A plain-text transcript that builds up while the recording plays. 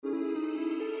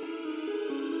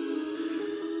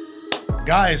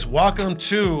Guys, welcome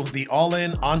to the All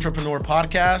In Entrepreneur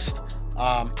Podcast.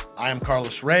 I am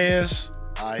Carlos Reyes.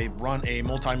 I run a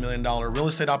multi-million-dollar real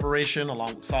estate operation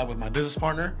alongside with my business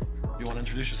partner. You want to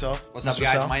introduce yourself? What's up,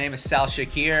 guys? My name is Sal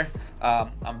Shakir.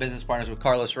 I'm business partners with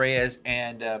Carlos Reyes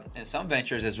and in some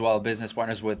ventures as well, business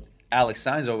partners with Alex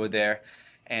Saenz over there.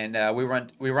 And we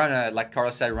run a, like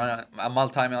Carlos said, a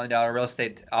multi-million-dollar real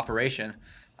estate operation,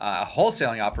 a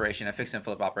wholesaling operation, a fix and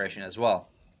flip operation as well.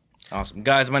 Awesome.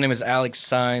 Guys, my name is Alex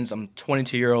Saenz. I'm a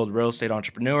 22-year-old real estate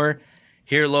entrepreneur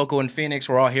here local in Phoenix.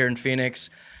 We're all here in Phoenix.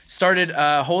 Started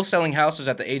wholesaling houses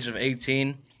at the age of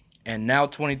 18, and now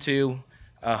 22,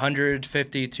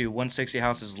 150 to 160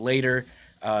 houses later,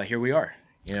 here we are,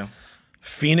 you know.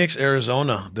 Phoenix,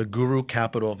 Arizona, the guru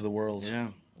capital of the world. Yeah.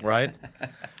 Right?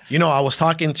 You know, I was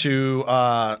talking to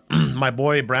my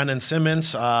boy Brandon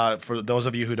Simmons. For those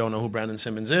of you who don't know who Brandon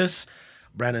Simmons is,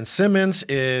 Brandon Simmons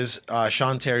is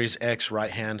Sean Terry's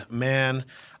ex-right-hand man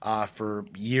for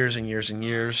years and years and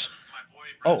years.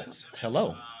 Oh,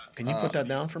 hello. Can you put that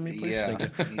down for me, please? Yeah.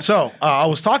 Thank you. So I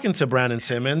was talking to Brandon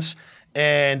Simmons,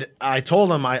 and I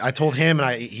told him,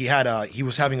 he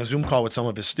was having a Zoom call with some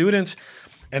of his students,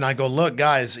 and I go, look,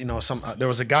 guys, you know, there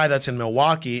was a guy that's in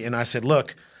Milwaukee, and I said,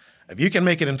 look, if you can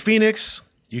make it in Phoenix,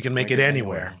 you can make it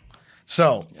anywhere.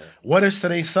 So what is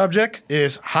today's subject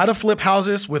is how to flip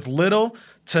houses with little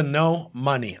to no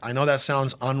money. I know that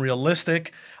sounds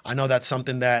unrealistic. I know that's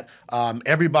something that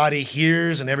everybody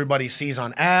hears and everybody sees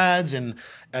on ads and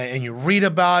you read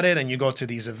about it and you go to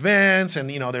these events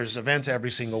and, you know, there's events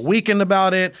every single weekend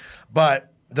about it.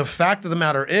 But the fact of the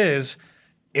matter is,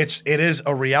 it is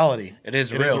a reality. It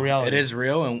is real. It is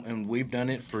real, and we've done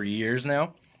it for years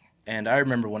now. And I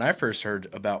remember when I first heard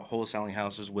about wholesaling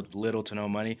houses with little to no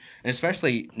money, and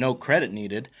especially no credit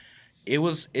needed,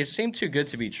 it seemed too good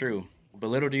to be true. But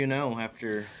little do you know,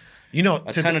 after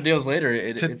a ton of deals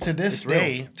later, to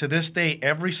this day,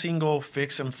 every single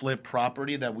fix and flip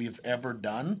property that we've ever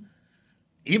done,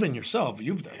 even yourself,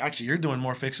 you're doing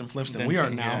more fix and flips than we are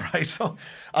now, right? So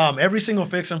every single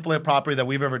fix and flip property that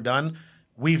we've ever done,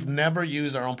 we've never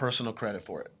used our own personal credit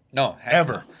for it. No,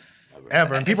 ever.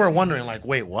 Ever. And people are wondering, like,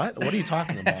 wait, what? What are you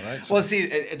talking about, right? So, well,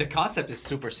 see, the concept is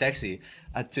super sexy.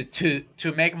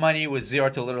 To make money with zero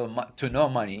to no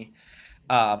money,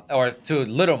 or to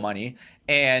little money,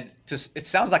 and it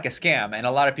sounds like a scam, and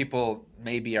a lot of people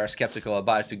maybe are skeptical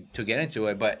about it to get into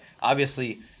it. But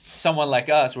obviously, someone like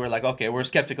us, we're like, okay, we're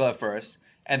skeptical at first,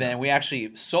 and then we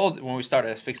actually sold when we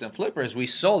started as fix and flippers. We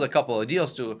sold a couple of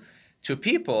deals to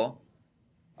people.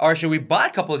 Or should we buy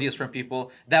a couple of deals from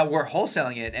people that were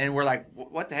wholesaling it, and we're like,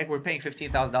 what the heck? We're paying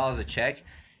 $15,000 a check,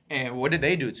 and what did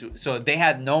they do to? So they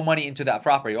had no money into that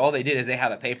property. All they did is they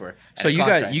have a paper. So you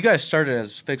guys started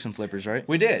as fix and flippers, right?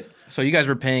 We did. So you guys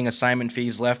were paying assignment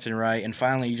fees left and right, and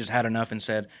finally you just had enough and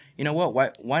said, you know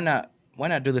what? Why not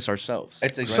do this ourselves?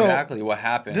 It's exactly what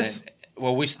happened.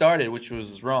 Well, we started, which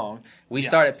was wrong. We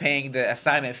started paying the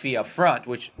assignment fee up front,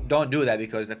 which don't do that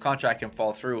because the contract can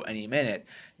fall through any minute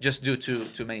just due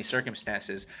to many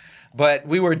circumstances. But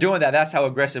we were doing that. That's how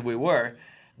aggressive we were.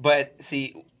 But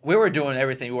see, we were doing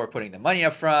everything. We were putting the money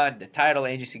up front, the title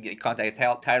agency,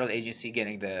 title agency,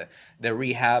 getting the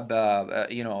rehab,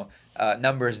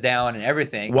 numbers down and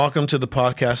everything. Welcome to the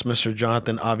podcast, Mr.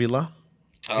 Jonathan Avila.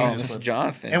 Oh, Mr.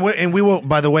 Jonathan. And we will,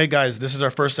 by the way, guys, this is our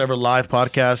first ever live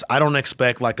podcast. I don't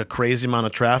expect like a crazy amount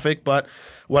of traffic, but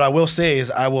what I will say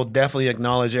is I will definitely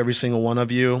acknowledge every single one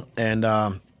of you. And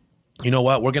you know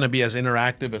what? We're going to be as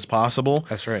interactive as possible.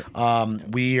 That's right.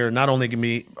 We are not only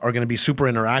going to be super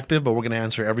interactive, but we're going to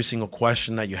answer every single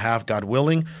question that you have, God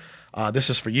willing. This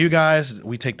is for you guys.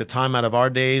 We take the time out of our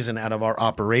days and out of our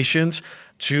operations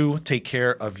to take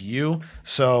care of you.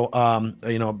 So,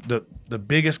 the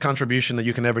biggest contribution that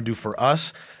you can ever do for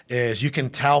us is you can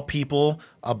tell people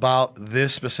about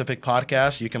this specific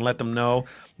podcast. You can let them know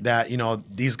that, you know,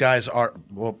 these guys are,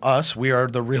 well, us, we are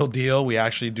the real deal. We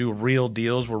actually do real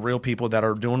deals. We're real people that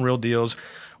are doing real deals.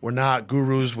 We're not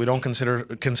gurus. We don't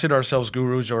consider ourselves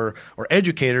gurus or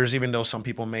educators, even though some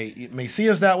people may see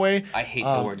us that way. I hate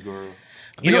the word guru.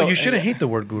 You shouldn't hate the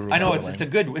word guru. I know it's a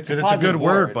good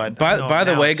word, but by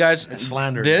the way, guys, it's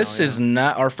slander. This is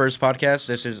not our first podcast.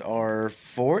 This is our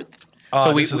fourth.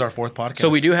 This is our fourth podcast. So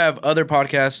we do have other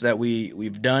podcasts that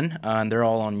we've done, and they're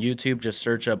all on YouTube. Just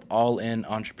search up All In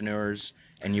Entrepreneurs,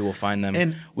 and you will find them.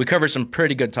 And we cover some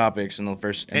pretty good topics in the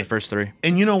first three.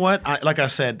 And you know what? Like I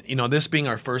said, you know, this being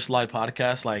our first live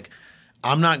podcast, like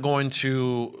I'm not going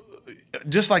to,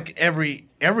 just like every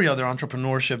other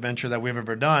entrepreneurship venture that we've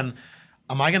ever done.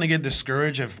 Am I going to get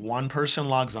discouraged if one person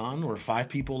logs on or 5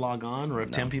 people log on or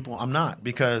if 10 people? I'm not,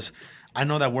 because I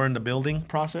know that we're in the building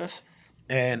process.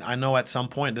 And I know at some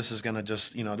point this is gonna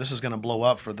just, this is gonna blow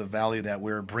up for the value that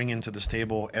we're bringing to this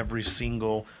table every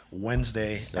single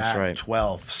Wednesday That's at right.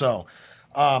 12. So,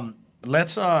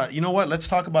 let's, you know what? Let's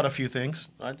talk about a few things.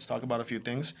 All right, let's talk about a few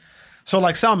things. So,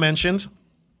 like Sal mentioned,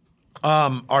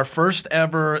 our first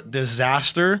ever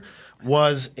disaster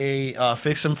was a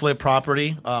fix and flip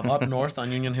property up north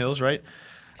on Union Hills, right?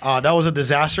 That was a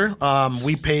disaster.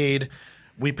 We paid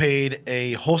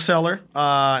a wholesaler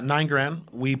 $9,000.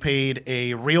 We paid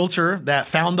a realtor that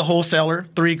found the wholesaler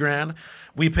 $3,000.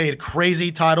 We paid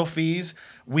crazy title fees.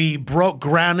 We broke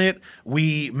granite.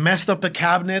 We messed up the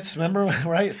cabinets. Remember,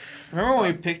 right? Remember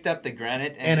when we picked up the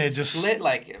granite And and it it just- split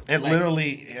like It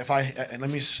literally, if I let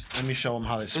me show them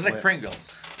how they it split. was like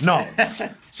Pringles. No.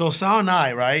 So Sal and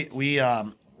I, right?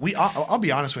 I'll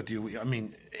be honest with you. I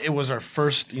mean, it was our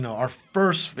first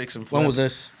fix and flip. When was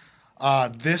this?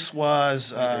 This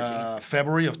was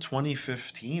February of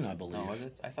 2015, I believe. Oh, was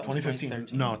it? I thought it was 2015.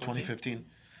 2013, No, 2015.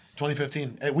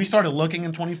 2015. We started looking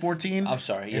in 2014. I'm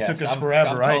sorry, It yes, took us I'm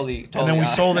forever, right? totally and then we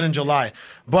off. sold it in July.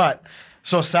 But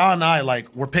so Sal and I,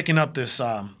 like, we're picking up this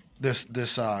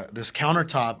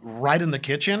countertop right in the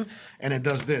kitchen, and it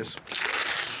does this.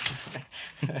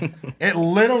 It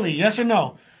literally, yes or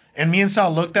no? And me and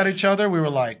Sal looked at each other. We were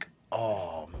like,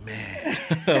 "Oh man,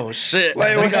 Oh shit!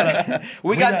 Wait, we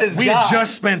we got this we guy. had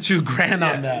just spent $2,000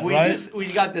 on that, we right?" we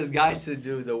got this guy to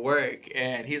do the work,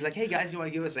 and he's like, "Hey guys, you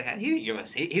want to give us a hand?" He didn't give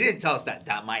us. He didn't tell us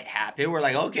that might happen. We're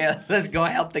like, "Okay, let's go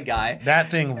help the guy." That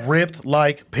thing ripped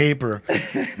like paper.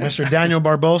 Mr. Daniel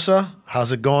Barbosa,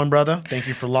 how's it going, brother? Thank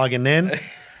you for logging in.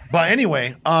 But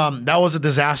anyway, that was a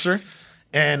disaster.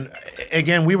 And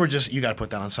again, we were just, you got to put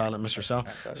that on silent, Mr. Sal.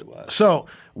 I thought it was. So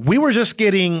we were just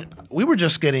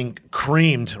getting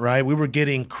creamed, right? We were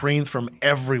getting creamed from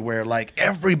everywhere. Like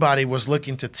everybody was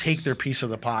looking to take their piece of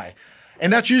the pie.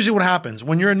 And that's usually what happens.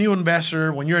 When you're a new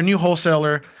investor, when you're a new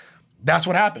wholesaler, that's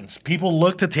what happens. People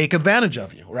look to take advantage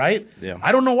of you, right? Yeah.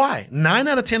 I don't know why. 9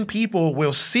 out of 10 people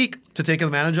will seek to take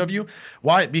advantage of you.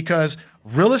 Why? Because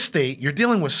real estate, you're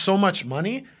dealing with so much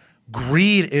money.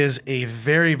 Greed is a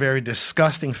very, very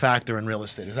disgusting factor in real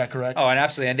estate. Is that correct? Oh, and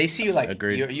absolutely, and they see you like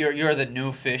Agreed. you're the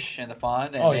new fish in the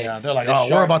pond. And They're like, the oh, we're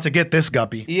sharks- about to get this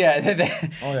guppy. Yeah,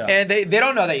 Oh, yeah. and they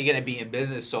don't know that you're gonna be in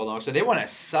business so long, so they want to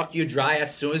suck you dry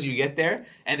as soon as you get there,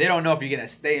 and they don't know if you're gonna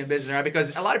stay in business, right?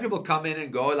 Because a lot of people come in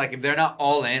and go. Like if they're not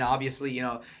all in, obviously,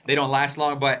 they don't last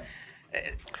long. But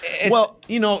Well,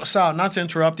 Sal, not to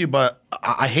interrupt you, but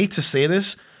I hate to say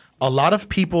this. A lot of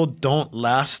people don't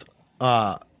last.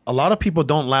 A lot of people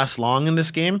don't last long in this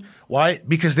game. Why?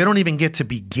 Because they don't even get to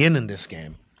begin in this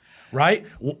game, right?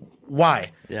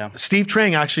 Why? Yeah. Steve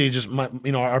Trang actually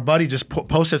our buddy just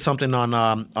posted something on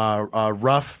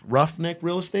Roughneck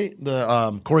Real Estate,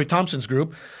 the Corey Thompson's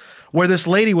group, where this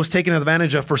lady was taken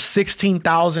advantage of for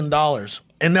 $16,000,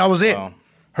 and that was it. Wow.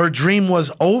 Her dream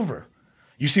was over.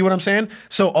 You see what I'm saying?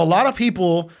 So a lot of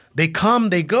people, they come,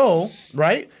 they go,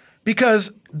 right?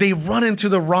 Because they run into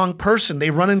the wrong person. They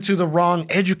run into the wrong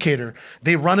educator.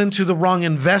 They run into the wrong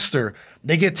investor.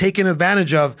 They get taken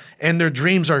advantage of, and their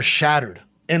dreams are shattered.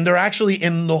 And they're actually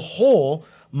in the hole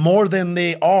more than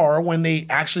they are when they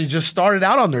actually just started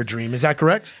out on their dream. Is that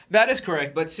correct? that is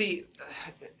correct. But see,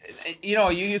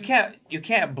 you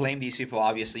can't blame these people.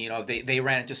 Obviously, if they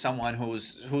ran into someone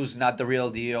who's not the real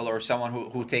deal, or someone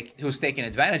who's taking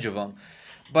advantage of them.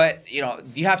 But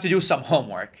you have to do some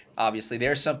homework. Obviously,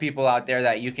 there's some people out there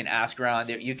that you can ask around.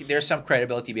 There's some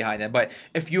credibility behind them. But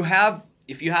if you have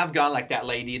gone like that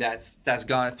lady that's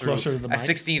gone through Closer to the a mic.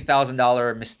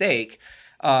 $16,000 mistake,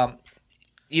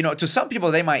 to some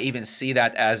people they might even see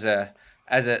that as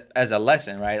a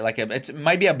lesson, right? Like it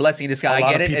might be a blessing in disguise. A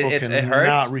lot I get of people it. It cannot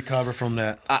hurts. recover from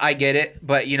that. I get it.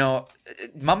 But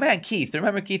my man Keith.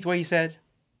 Remember Keith? What he said?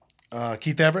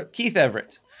 Keith Everett? Keith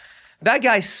Everett. That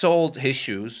guy sold his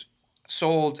shoes,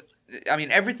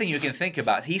 everything you can think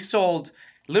about. He sold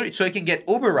literally so he can get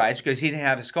Uber rides because he didn't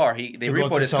have his car. They To go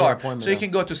repoed to his seller car. appointments, So he yeah. can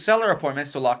go to seller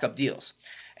appointments to lock up deals.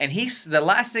 And the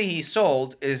last thing he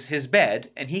sold is his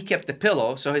bed, and he kept the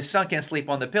pillow so his son can sleep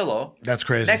on the pillow. That's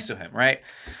crazy. Next to him, right?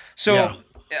 So, Yeah.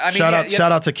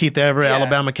 Shout out to Keith Everett, yeah.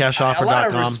 AlabamaCashOffer.com. A lot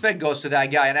of respect goes to that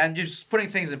guy, and I'm just putting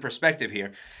things in perspective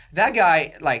here. That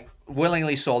guy,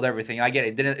 willingly sold everything. I get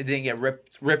it. It didn't get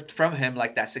ripped from him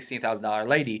like that $16,000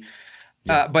 lady.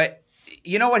 But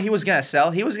you know what he was gonna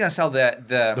sell? He was gonna sell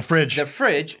the fridge. The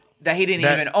fridge that he didn't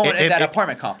even own in that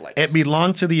apartment complex. It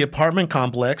belonged to the apartment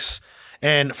complex.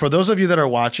 And for those of you that are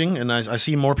watching, and I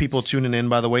see more people tuning in,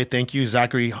 by the way, thank you.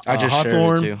 Zachary I just shared it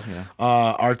Hawthorne, too,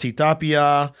 yeah. RT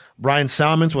Tapia, Brian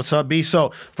Salmons, what's up, B?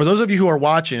 So for those of you who are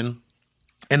watching,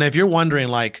 and if you're wondering,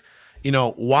 why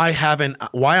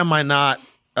am I not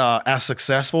as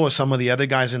successful as some of the other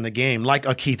guys in the game, like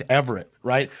a Keith Everett,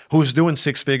 right, who's doing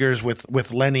six figures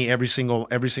with Lenny every single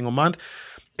month.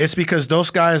 It's because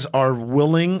those guys are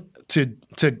willing to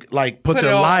like put Put it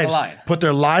their all on the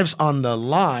lives line. on the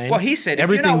line. Well, he said,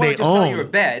 everything if you're not willing they to sell own. your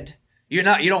bed, you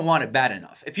don't want it bad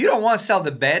enough. If you don't want to sell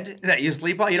the bed that you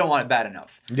sleep on, you don't want it bad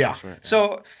enough. Yeah.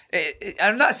 So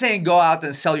I'm not saying go out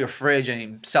and sell your fridge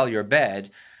and sell your bed,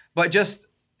 but just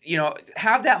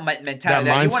have that mentality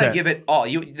that you want to mindset. give it all.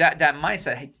 That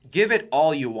mindset, hey, give it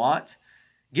all you want,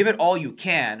 give it all you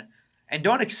can, and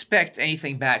don't expect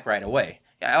anything back right away.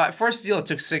 First deal it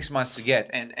took 6 months to get,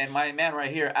 and my man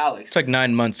right here, Alex. It's like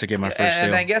 9 months to get my first And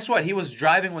deal. then guess what? He was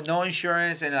driving with no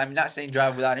insurance, and I'm not saying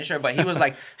drive without insurance, but he was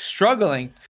like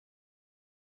struggling.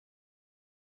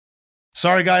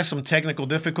 Sorry, guys, some technical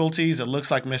difficulties. It looks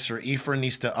like Mr. Ephraim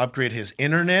needs to upgrade his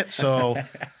internet. So,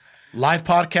 live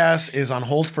podcast is on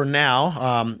hold for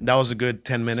now. That was a good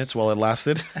 10 minutes while it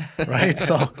lasted, right?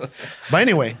 So, but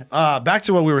anyway, back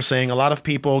to what we were saying. A lot of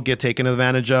people get taken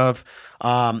advantage of.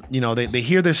 They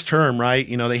hear this term, right?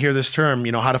 They hear this term,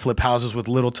 how to flip houses with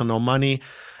little to no money.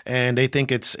 And they think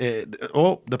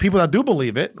the people that do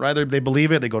believe it, right? They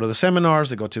believe it. They go to the seminars,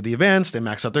 they go to the events, they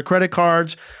max out their credit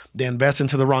cards, they invest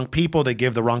into the wrong people, they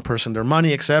give the wrong person their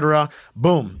money, etc.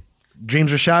 Boom.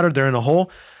 Dreams are shattered. They're in a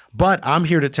hole. But I'm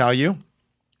here to tell you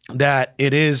that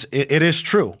it is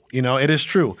true. It is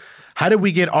true. How did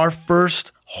we get our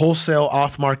first wholesale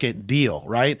off-market deal,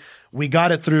 right? We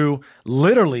got it through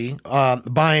literally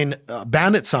buying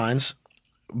bandit signs,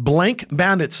 blank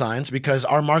bandit signs, because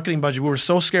our marketing budget, we were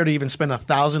so scared to even spend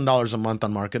 $1,000 a month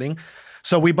on marketing.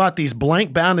 So we bought these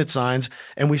blank bandit signs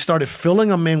and we started filling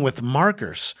them in with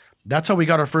markers. That's how we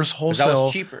got our first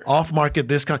wholesale cheaper. off-market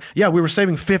discount. Yeah, we were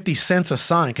saving 50 cents a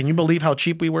sign. Can you believe how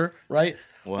cheap we were, right?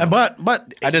 Wow. And but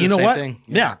I did you the know same what? thing.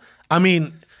 Yeah. I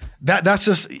mean, that's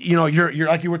just, you're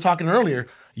like you were talking earlier,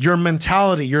 your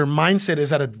mentality, your mindset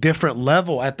is at a different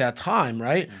level at that time,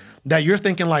 right? Mm-hmm. That you're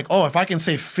thinking like, oh, if I can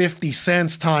save 50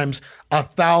 cents times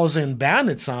 1,000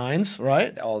 bandit signs, right?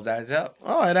 It all adds up.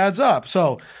 Oh, it adds up.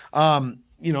 So,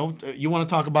 you want to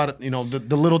talk about it,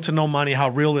 the little to no money, how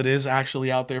real it is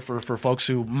actually out there for folks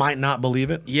who might not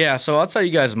believe it. Yeah, so I'll tell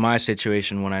you guys my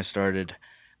situation when I started.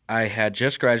 I had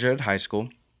just graduated high school.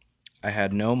 I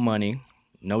had no money,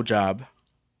 no job,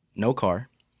 no car,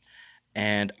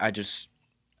 and I just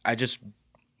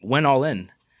went all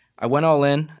in. I went all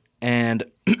in, and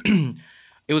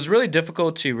it was really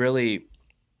difficult to really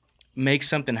make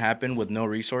something happen with no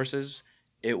resources.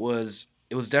 It was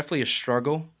definitely a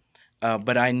struggle,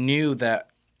 but I knew that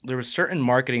there were certain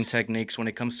marketing techniques when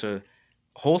it comes to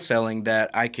wholesaling that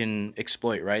I can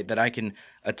exploit, right? That I can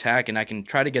attack and I can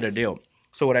try to get a deal.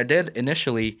 So what I did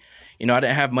initially, I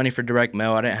didn't have money for direct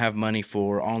mail. I didn't have money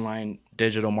for online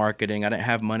digital marketing. I didn't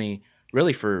have money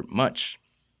really for much.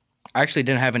 I actually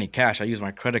didn't have any cash. I used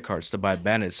my credit cards to buy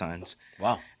bandit signs.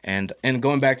 Wow. And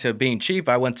going back to being cheap,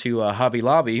 I went to Hobby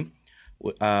Lobby,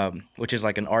 which is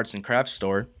like an arts and crafts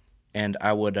store, and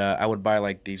I would buy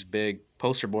like these big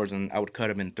poster boards and I would cut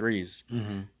them in threes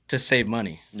to save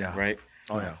money. Yeah. Right.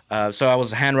 Oh yeah. So I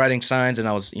was handwriting signs, and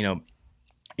I was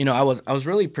I was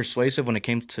really persuasive when it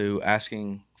came to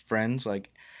asking friends like,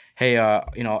 hey,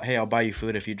 I'll buy you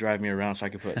food if you drive me around so I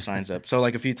could put signs up. So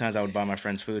like a few times I would buy my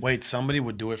friends food. Wait, somebody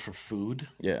would do it for food?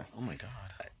 Yeah. Oh my God.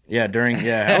 Yeah,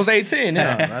 I was 18.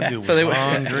 Yeah, That dude was So they-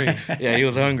 hungry. Yeah, he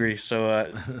was hungry.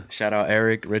 So shout out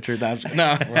Eric, Richard.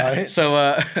 No, Right.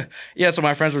 So so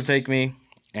my friends would take me,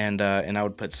 and I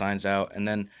would put signs out, and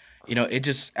then it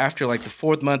just after like the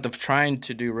 4th month of trying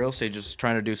to do real estate, just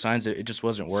trying to do signs, it just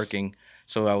wasn't working.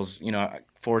 So I was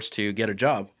forced to get a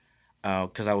job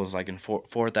because I was like in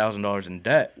 $4,000 in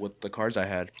debt with the cards I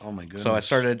had. Oh my goodness. So I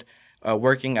started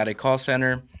working at a call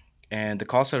center. And the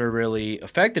call center really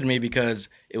affected me because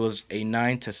it was a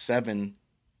 9 to 7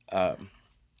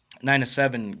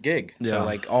 gig. Yeah. So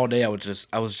like all day I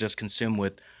was just consumed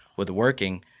with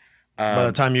working. By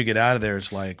the time you get out of there,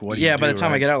 it's like, what do you do? Yeah, by the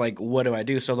time I right? get out, like, what do I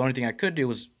do? So the only thing I could do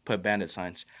was put bandit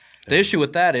signs. The issue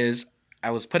with that is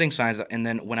I was putting signs, and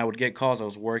then when I would get calls, I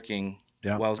was working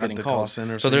Yeah, while I was at getting the call calls.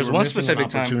 center, So so you there's were one missing specific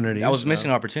time opportunities, I was missing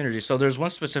yeah. opportunities. So there's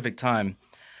one specific time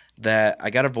that I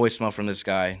got a voicemail from this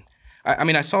guy. I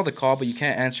mean, I saw the call, but you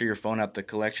can't answer your phone at the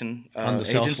collection On the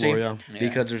sales agency floor, yeah.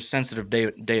 because there's sensitive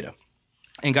data.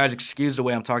 And guys, excuse the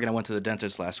way I'm talking. I went to the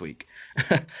dentist last week.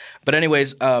 But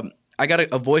anyways, I got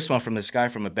a voicemail from this guy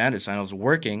from a bandit sign. I was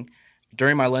working.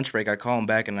 During my lunch break, I call him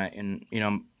back, and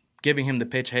I'm giving him the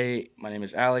pitch. Hey, my name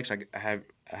is Alex. I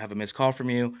have a missed call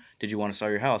from you. Did you want to sell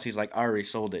your house? He's like, I already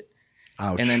sold it.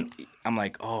 Ouch. And then I'm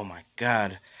like, oh my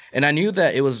God. And I knew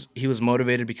that he was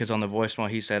motivated because on the voicemail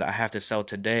he said, I have to sell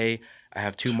today. I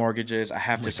have 2 mortgages. I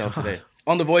have to sell today.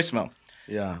 On the voicemail.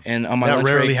 Yeah. And on my that lunch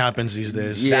rarely break, happens these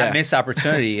days. Yeah. That missed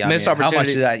opportunity. Missed How much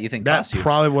opportunity. did that you think That cost you?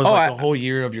 probably was Oh, like a whole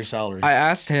year of your salary. I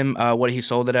asked him what he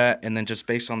sold it at, and then just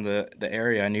based on the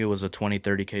area, I knew it was a 20,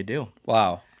 30K deal.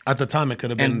 Wow. At the time, it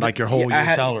could have been And like your whole I year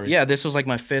had- salary. Yeah, this was like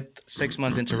my 5th, 6th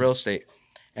month into real estate.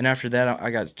 And after that, I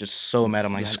got just so mad.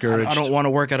 I'm like, Discouraged. I don't want to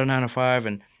work at a 9 to 5.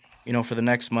 And, you know, for the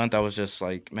next month, I was just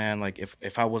like, man, like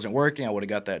if I wasn't working, I would have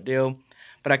got that deal.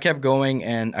 But I kept going,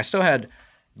 and I still had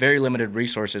very limited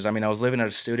resources. I mean, I was living at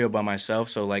a studio by myself,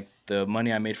 so like the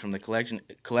money I made from the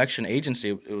collection agency,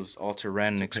 it was all to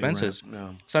rent and expenses. rent, yeah.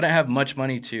 So I didn't have much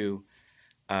money to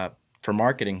for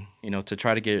marketing, you know, to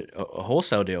try to get a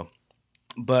wholesale deal.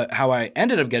 But how I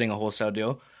ended up getting a wholesale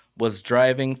deal was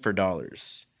driving for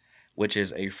dollars, which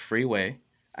is a free way.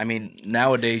 I mean,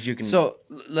 nowadays you can. So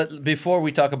before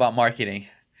we talk about marketing,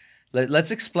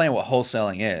 let's explain what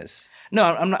wholesaling is. No,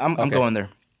 I'm Okay. going there.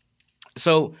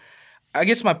 So, I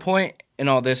guess my point in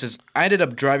all this is I ended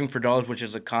up driving for dollars, which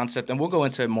is a concept, and we'll go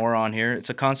into it more on here. It's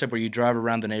a concept where you drive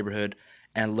around the neighborhood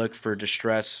and look for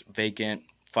distressed, vacant,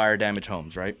 fire damaged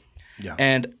homes, right? Yeah.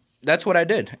 And that's what I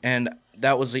did, and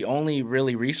that was the only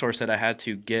really resource that I had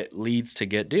to get leads to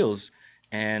get deals.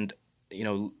 And you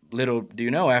know, little do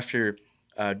you know, after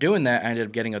doing that, I ended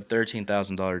up getting a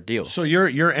 $13,000 deal. So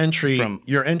your entry From-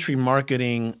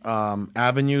 marketing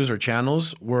avenues or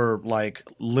channels were like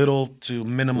little to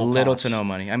minimal Little costs. to no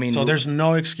money. I mean, So there's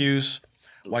no excuse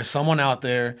why someone out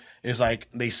there is like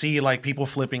they see like people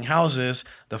flipping houses.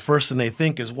 The first thing they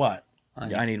think is what?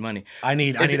 I need money. I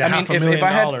need If- a half a million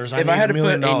dollars. If I had to put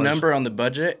 $1 million. a number on the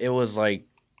budget, it was like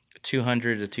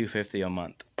 $200 to $250 a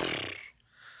month.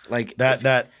 Like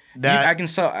that I can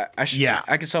sell. Yeah.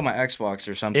 I can sell my Xbox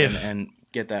or something If- and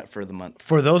get that for the month.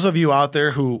 for those of you out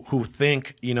there who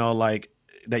think, you know, like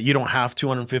that you don't have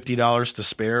 $250 to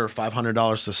spare or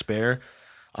 $500 to spare,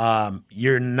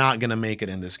 you're not gonna make it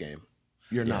in this game.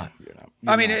 You're not. You're not.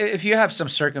 I mean, if you have some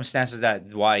circumstances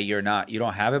that why you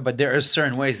don't have it, but there are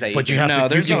certain ways that But you you can, have No,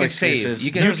 to. there's you no can excuses.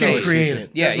 You can There's no save. create excuses.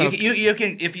 it. yeah, There's no- you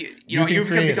can if you can can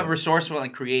create become it. resourceful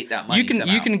and create that money. You can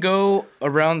somehow. you can go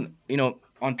around, you know,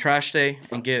 on trash day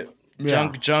and get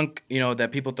junk, you know,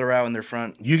 that people throw out in their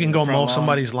front. You can in go the front mow lawn.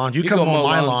 somebody's lawn. You can come go mow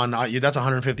my lawn. lawn. That's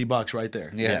 $150 right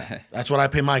there. yeah. That's what I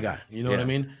pay my guy. You know what I Yeah.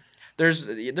 mean? There's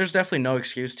definitely no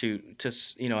excuse to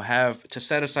you know have to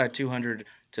set aside $200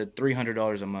 to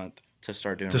 $300 a month to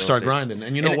start doing To real start estate. grinding.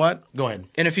 And you know And it- what? Go ahead.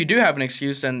 And if you do have an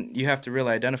excuse, then you have to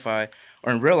really identify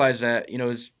or realize that, you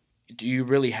know, do you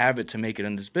really have it to make it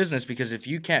in this business? Because if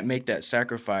you can't make that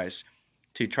sacrifice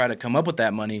to try to come up with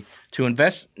that money to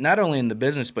invest not only in the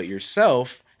business but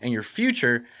yourself and your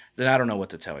future, then I don't know what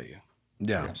to tell you.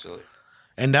 Yeah. Absolutely.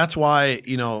 And that's why,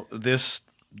 you know, this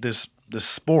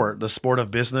sport, the sport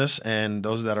of business, and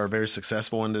those that are very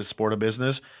successful in this sport of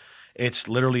business, it's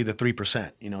literally the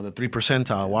 3%, you know, the 3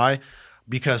 percentile. Why?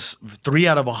 Because 3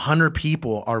 out of 100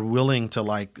 people are willing to,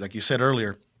 like you said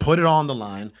earlier, put it on the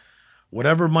line.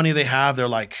 Whatever money they have, they're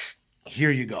like, here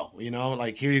you go. You know,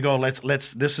 like, here you go.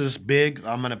 Let's this is big.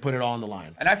 I'm going to put it all on the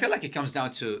line. And I feel like it comes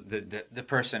down to the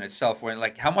person itself, where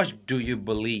like how much do you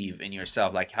believe in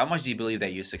yourself? Like how much do you believe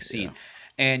that you succeed?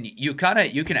 And you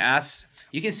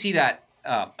can see that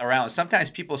around. Sometimes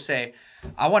people say,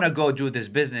 I want to go do this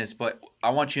business, but I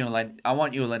want you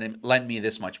to lend me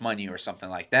this much money or something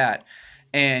like that.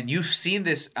 And you've seen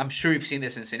this. I'm sure you've seen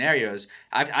this in scenarios.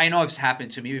 I know it's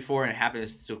happened to me before, and it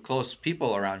happens to close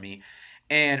people around me.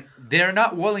 And they're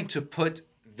not willing to put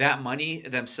that money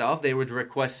themselves. They would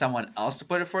request someone else to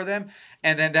put it for them.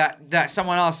 And then that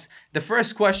someone else, the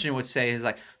first question would say is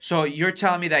like, so you're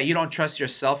telling me that you don't trust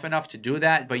yourself enough to do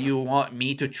that, but you want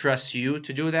me to trust you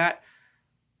to do that?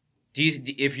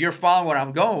 If you're following what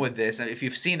I'm going with this, and if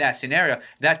you've seen that scenario,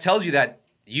 that tells you that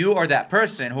you are that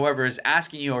person, whoever is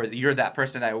asking you, or you're that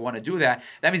person that want to do that.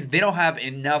 That means they don't have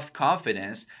enough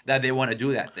confidence that they want to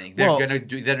do that thing. They're Well, gonna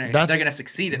do. They're gonna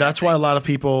succeed. That's why a lot of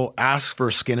people ask for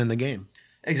skin in the game.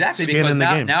 Exactly, Skin because in the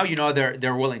game. now you know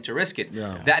they're willing to risk it.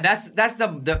 Yeah. That's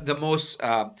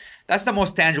the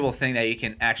most tangible thing that you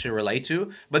can actually relate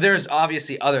to. But there's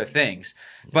obviously other things.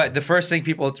 But the first thing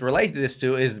people relate this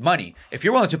to is money. If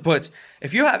you're willing to put,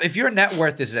 if your net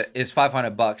worth is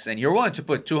 $500 and you're willing to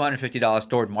put $250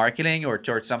 toward marketing or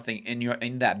toward something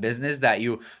in that business that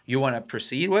you want to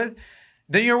proceed with,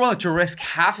 then you're willing to risk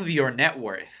half of your net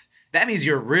worth. That means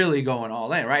you're really going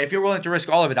all in, right? If you're willing to risk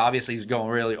all of it, obviously he's going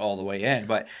really all the way in.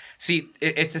 But see,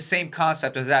 it's the same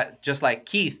concept as that. Just like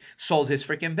Keith sold his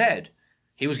freaking bed,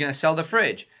 he was going to sell the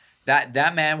fridge.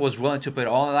 That man was willing to put it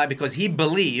all in the line because he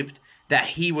believed that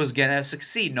he was gonna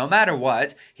succeed no matter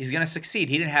what. He's gonna succeed.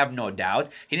 He didn't have no doubt.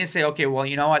 He didn't say, okay, well,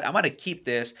 you know what, I'm gonna keep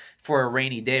this for a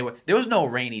rainy day. There was no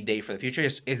rainy day for the future.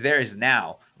 There is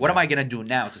now. What am I gonna do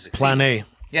now to succeed? Plan A.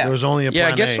 Yeah. There was only a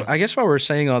plan I guess why we're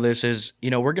saying all this is,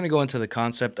 we're going to go into the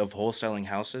concept of wholesaling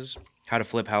houses, how to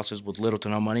flip houses with little to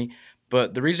no money.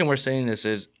 But the reason we're saying this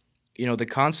is, the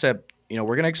concept, we're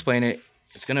going to explain it.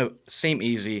 It's going to seem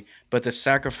easy, but the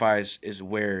sacrifice is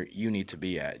where you need to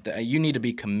be at. You need to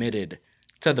be committed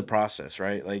to the process,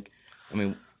 right?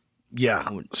 Yeah.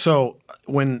 So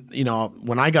when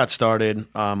I got started,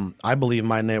 I believe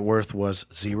my net worth was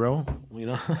zero.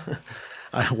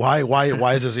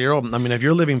 Why is it zero? I mean, if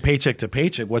you're living paycheck to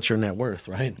paycheck, what's your net worth,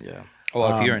 right? Yeah.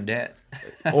 Well, if you're in debt.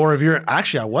 Or if you're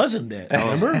actually, I was in debt.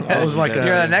 Remember, I was like you're in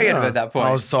a negative at that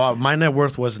point. My net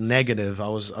worth was negative. I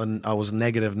was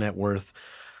negative net worth.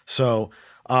 So,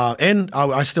 and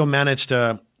I still managed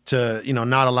to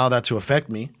not allow that to affect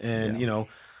me, and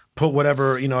put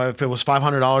whatever if it was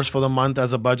 $500 for the month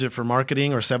as a budget for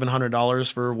marketing or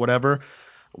 $700 for whatever.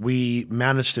 We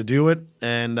managed to do it,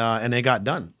 and it got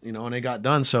done, and it got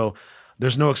done. So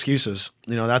there's no excuses.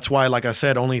 That's why, like I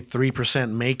said, only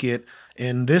 3% make it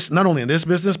in this, not only in this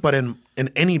business, but in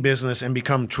any business and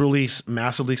become truly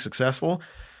massively successful.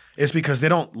 It's because they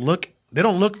don't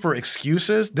look for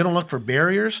excuses. They don't look for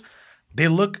barriers. They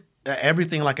look at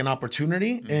everything like an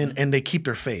opportunity, and they keep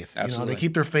their faith. Absolutely. They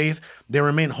keep their faith. They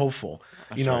remain hopeful.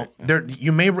 Right.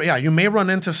 You may run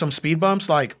into some speed bumps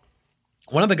like.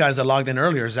 One of the guys that logged in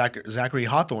earlier, Zachary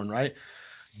Hawthorne, right?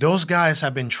 Those guys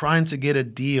have been trying to get a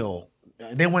deal.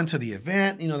 They went to the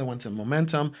event, they went to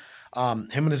Momentum. Him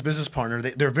and his business partner,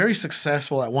 they're very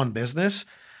successful at one business,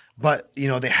 but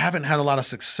they haven't had a lot of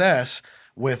success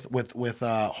with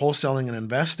wholesaling and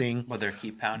investing. But they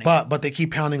keep pounding. But they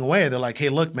keep pounding away. They're like, hey,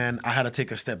 look, man, I had to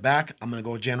take a step back. I'm gonna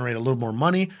go generate a little more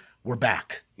money. We're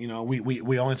back. We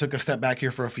only took a step back here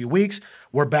for a few weeks.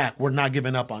 We're back. We're not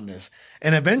giving up on this.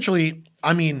 And eventually,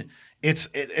 I mean,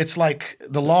 it's like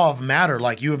the law of matter.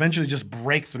 Like you eventually just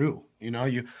break through.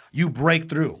 You break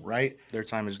through, right? Their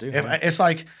time is due. It's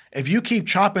like if you keep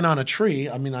chopping on a tree.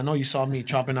 I mean, I know you saw me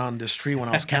chopping on this tree when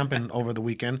I was camping over the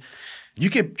weekend. You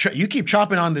keep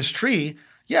chopping on this tree.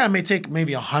 Yeah, it may take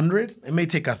maybe 100. It may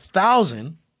take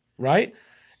 1,000, right?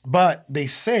 But they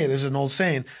say, there's an old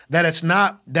saying, that it's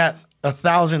not that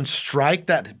 1,000 strike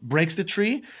that breaks the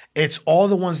tree. It's all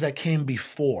the ones that came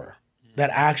before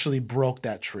that actually broke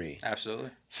that tree.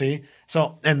 Absolutely. See?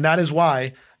 So, and that is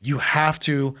why you have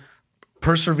to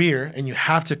persevere and you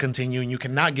have to continue and you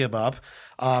cannot give up.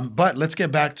 But let's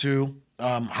get back to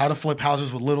how to flip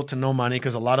houses with little to no money,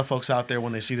 because a lot of folks out there,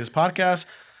 when they see this podcast,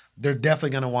 they're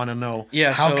definitely going to want to know,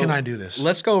 how can I do this?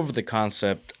 Let's go over the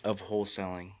concept of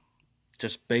wholesaling.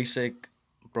 Just basic,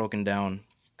 broken down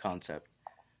concept.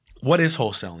 What is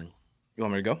wholesaling? You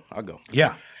want me to go? I'll go.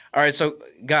 Yeah. All right, so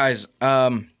guys,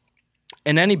 in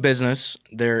any business,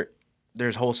 there's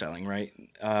wholesaling, right?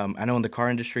 I know in the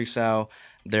car industry, Sal,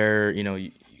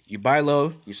 you buy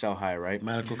low, you sell high, right?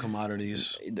 Medical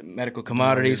commodities.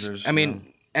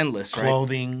 Endless, right?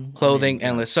 Clothing,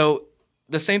 endless. So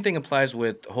the same thing applies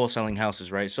with wholesaling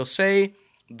houses, right? So say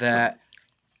that,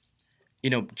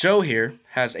 Joe here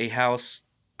has a house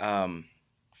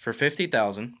for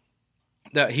 $50,000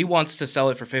 that he wants to sell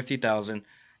it for $50,000.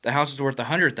 The house is worth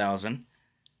 $100,000,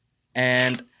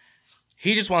 and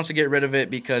he just wants to get rid of it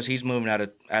because he's moving out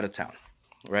of town,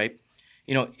 right?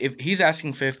 If he's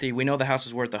asking $50,000, we know the house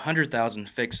is worth $100,000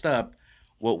 fixed up.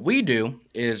 What we do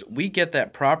is we get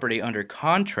that property under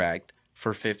contract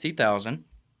for $50,000.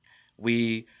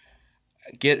 We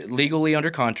get legally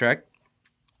under contract.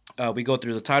 We go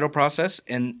through the title process,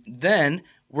 and then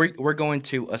we're going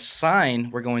to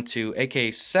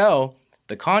aka sell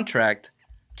the contract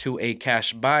to a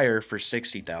cash buyer for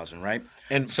 $60,000, right?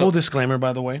 And full disclaimer,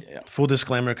 by the way, full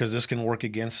disclaimer, because this can work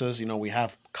against us. We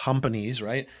have companies,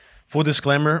 right? Full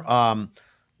disclaimer,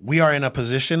 we are in a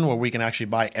position where we can actually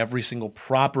buy every single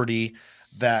property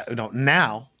that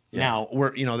now. Now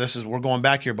we're going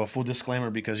back here, but full disclaimer,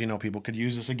 because people could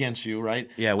use this against you, right?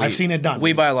 Yeah, I've seen it done.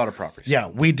 We buy a lot of properties. Yeah,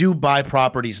 we do buy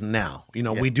properties now.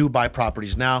 We do buy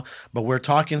properties now, but we're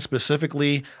talking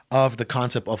specifically of the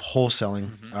concept of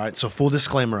wholesaling. All right, so full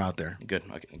disclaimer out there. Good,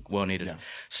 okay. Well needed. Yeah.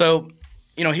 So,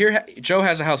 here Joe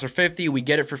has a house for $50,000. We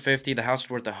get it for $50,000. The house is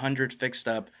worth $100,000 fixed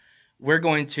up. We're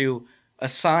going to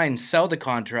sell the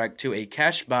contract to a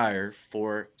cash buyer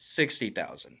for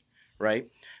 $60,000, right?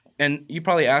 And you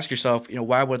probably ask yourself,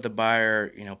 why would the buyer,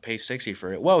 pay $60,000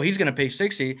 for it? Well, he's going to pay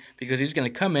 $60,000 because he's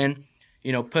going to come in,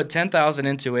 put $10,000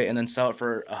 into it and then sell it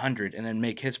for $100,000 and then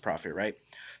make his profit, right?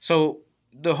 So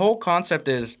the whole concept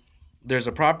is, there's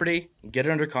a property, get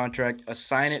it under contract,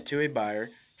 assign it to a buyer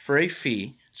for a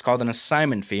fee. It's called an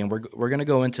assignment fee, and we're going to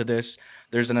go into this.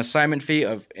 There's an assignment fee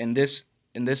of in this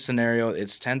scenario,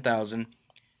 it's $10,000,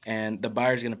 and the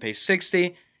buyer's going to pay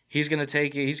 $60,000. He's going to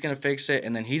take it, he's going to fix it,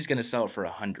 and then he's going to sell it for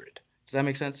 $100,000. Does that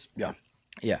make sense? Yeah.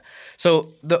 Yeah.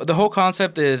 So the whole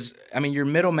concept is, I mean, you're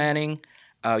middlemaning,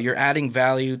 you're adding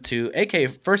value to, aka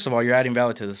first of all, you're adding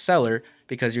value to the seller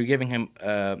because you're giving him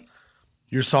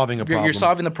You're solving a problem. You're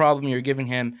solving the problem. You're giving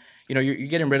him, you're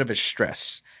getting rid of his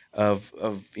stress of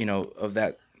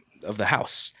the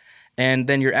house, and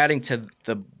then you're adding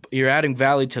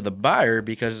value to the buyer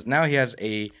because now he has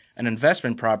an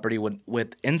investment property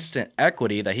with instant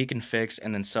equity that he can fix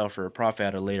and then sell for a profit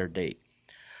at a later date.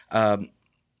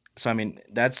 So I mean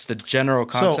that's the general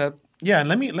concept. So, yeah, and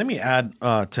let me add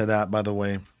to that, by the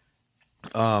way,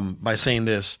 by saying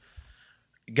this,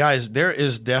 guys, there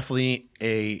is definitely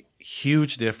a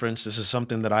huge difference. This is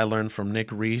something that I learned from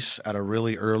Nick Reese at a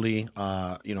really early,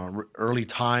 early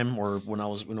time, or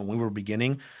when we were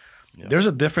beginning. Yeah. There's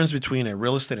a difference between a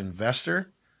real estate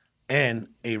investor and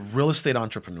a real estate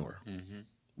entrepreneur,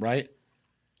 right?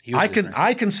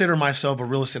 I consider myself a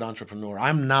real estate entrepreneur.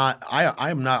 I'm not.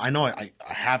 I'm not. I know I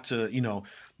have to.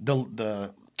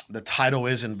 The title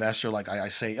is investor. Like I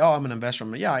say, oh, I'm an investor.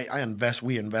 I invest.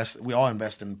 We invest. We all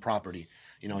invest in property.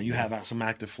 You have some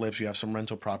active flips, you have some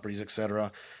rental properties,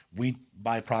 etc. We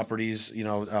buy properties,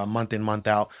 month in, month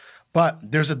out. But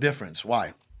there's a difference.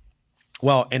 Why?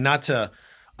 Well, and not to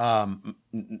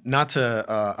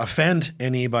offend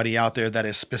anybody out there that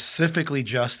is specifically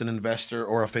just an investor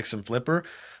or a fix and flipper,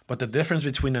 but the difference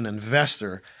between an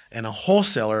investor and a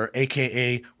wholesaler,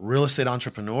 aka real estate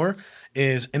entrepreneur,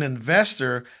 is an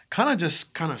investor kind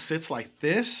of sits like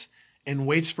this and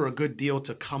waits for a good deal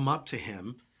to come up to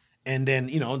him. And then,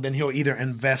 then he'll either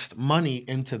invest money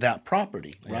into that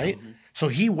property, right? Mm-hmm. So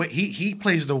he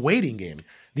plays the waiting game.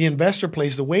 The investor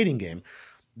plays the waiting game.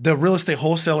 The real estate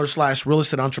wholesaler / real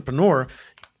estate entrepreneur,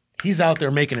 he's out there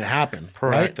making it happen.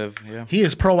 Proactive, right? Yeah. He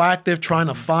is proactive, trying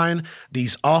to find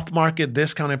these off-market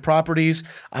discounted properties.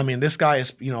 I mean, this guy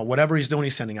is, whatever he's doing,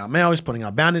 he's sending out mail, he's putting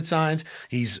out bandit signs,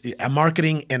 he's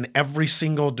marketing in every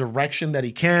single direction that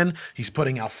he can. He's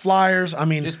putting out flyers. I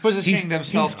mean, just positioning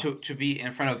themselves to be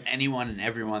in front of anyone and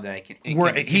everyone that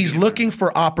he's looking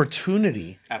for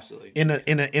opportunity. Absolutely. In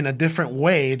a different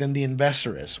way than the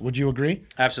investor is. Would you agree?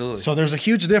 Absolutely. So there's a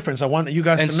huge difference. I want you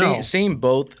guys to know. Seeing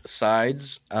both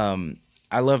sides.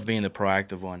 I love being the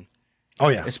proactive one. Oh,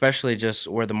 yeah. Especially just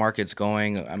where the market's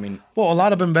going. I mean... Well, a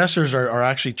lot of investors are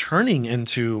actually turning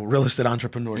into real estate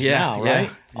entrepreneurs now, right?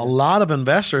 Yeah. A lot of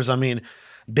investors, I mean,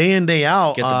 day in, day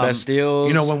out. Get the best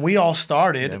deals. When we all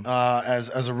started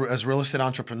as real estate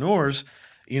entrepreneurs,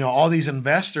 all these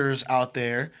investors out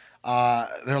there,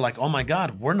 they're like, oh, my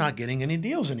God, we're not getting any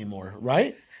deals anymore,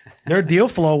 right? Their deal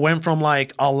flow went from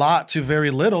like a lot to very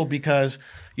little because...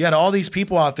 You had all these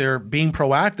people out there being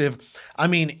proactive. I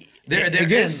mean, there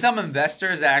is some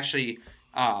investors that actually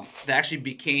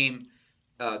became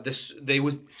they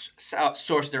would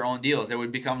source their own deals. They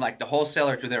would become like the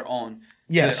wholesaler to their own.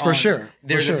 Yes, for sure.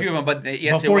 There's a few of them, but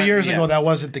yes, 4 years ago that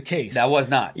wasn't the case. That was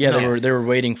not. Yeah, they were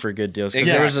waiting for good deals because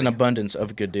there was an abundance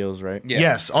of good deals, right? Yeah.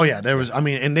 Yes. Oh yeah, there was. I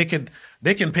mean, and they can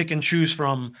pick and choose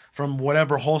from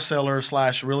whatever wholesaler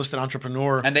 / real estate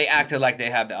entrepreneur. And they acted like they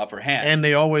have the upper hand. And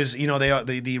they always,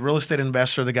 the real estate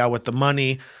investor, the guy with the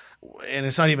money, and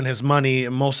it's not even his money.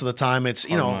 Most of the time, it's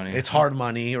it's hard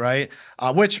money, right?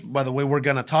 Which, by the way, we're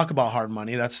gonna talk about hard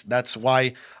money. That's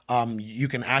why you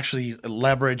can actually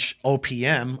leverage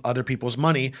OPM, other people's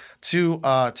money, to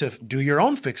do your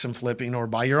own fix and flipping or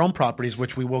buy your own properties,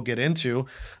 which we will get into,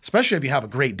 especially if you have a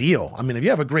great deal. I mean, if you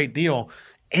have a great deal,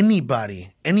 anybody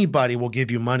will give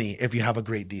you money if you have a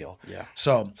great deal. Yeah.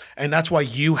 So, and that's why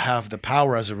you have the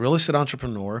power as a real estate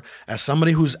entrepreneur, as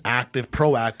somebody who's active,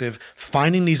 proactive,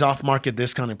 finding these off-market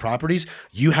discounted properties.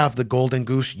 You have the golden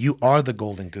goose. You are the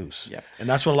golden goose. Yep. And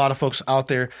that's what a lot of folks out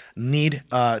there need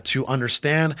to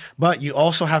understand. But you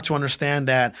also have to understand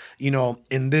that,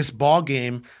 in this ball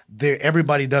game,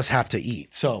 everybody does have to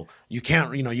eat. So you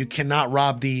can't, you cannot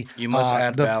rob the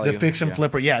fix and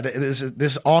flipper. Yeah,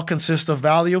 this all consists of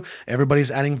value. Everybody's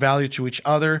adding value to each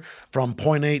other from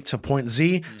point A to point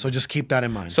Z. So just keep that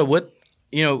in mind. So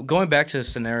going back to the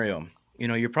scenario,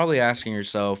 you're probably asking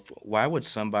yourself, why would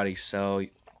somebody sell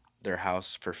their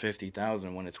house for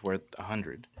 $50,000 when it's worth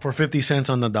 $100? For 50 cents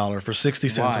on the dollar, for 60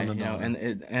 cents on the dollar.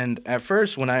 And at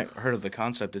first, when I heard of the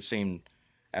concept, it seemed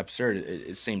absurd.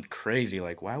 It seemed crazy.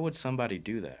 Like, why would somebody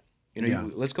do that?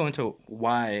 Let's go into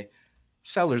why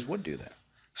sellers would do that.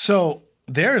 So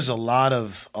there's a lot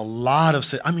of.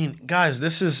 I mean, guys,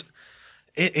 this is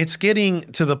it's getting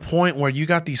to the point where you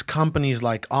got these companies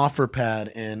like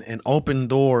OfferPad and Open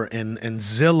Door and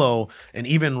Zillow and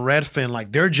even Redfin,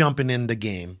 like they're jumping in the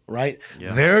game, right?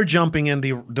 Yeah. They're jumping in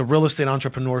the real estate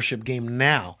entrepreneurship game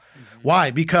now.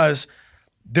 Why? Because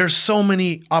there's so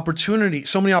many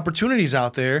opportunities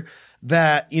out there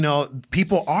that, you know,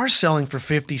 people are selling for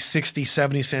 50, 60,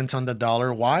 70 cents on the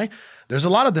dollar. Why? There's a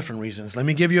lot of different reasons. Let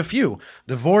me give you a few.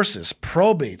 Divorces,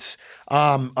 probates,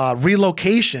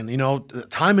 relocation. You know,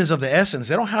 time is of the essence.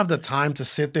 They don't have the time to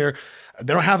sit there.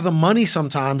 They don't have the money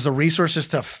sometimes, the resources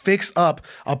to fix up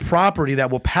a property that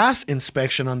will pass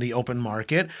inspection on the open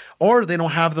market, or they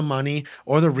don't have the money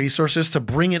or the resources to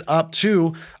bring it up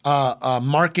to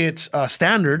market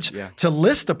standards to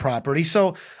list the property.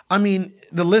 So, I mean,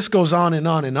 the list goes on and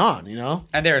on and on, you know?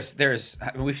 And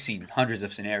we've seen hundreds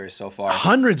of scenarios so far.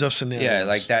 Hundreds of scenarios. Yeah,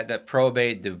 like that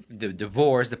probate, the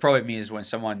divorce. The probate means when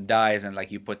someone dies and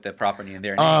like you put the property in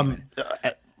their name.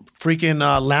 Freaking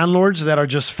landlords that are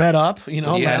just fed up, you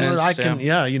know.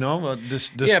 Tenants,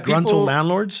 Disgruntled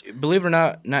landlords. Believe it or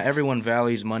not everyone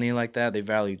values money like that. They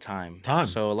value time. Time.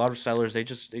 So a lot of sellers, they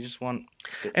just want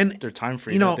their time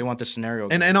free. You know, they want the scenario.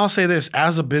 And I'll say this,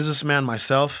 as a businessman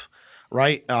myself,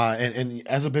 right? And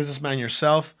as a businessman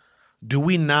yourself, do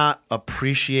we not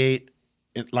appreciate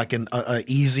like an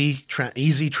easy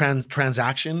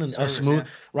transaction, and a smooth,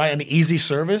 right? An easy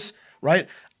service, right?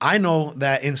 I know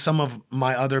that in some of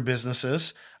my other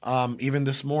businesses, even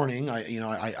this morning,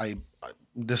 I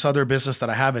this other business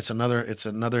that I have, it's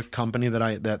another company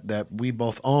that we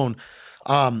both own.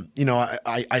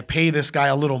 I pay this guy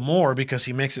a little more because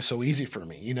he makes it so easy for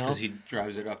me, you know? Because he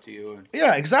drives it up to you.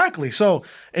 Yeah, exactly. So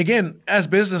again, as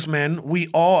businessmen, we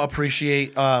all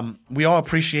appreciate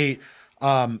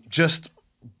just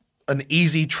an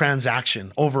easy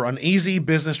transaction over an easy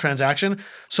business transaction.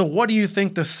 So what do you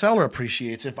think the seller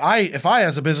appreciates? If I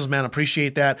as a businessman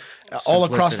appreciate that all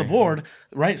across the board,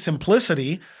 right?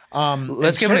 Simplicity.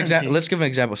 Let's give an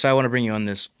example. So I want to bring you on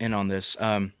this.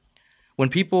 When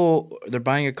people they're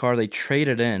buying a car, they trade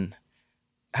it in.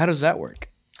 How does that work?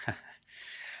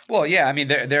 Well, yeah, I mean,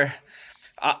 they're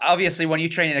obviously when you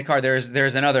trade in a car,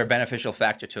 there's another beneficial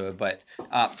factor to it. But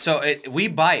we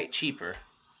buy it cheaper.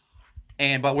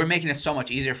 But we're making it so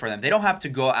much easier for them. They don't have to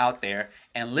go out there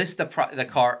and list the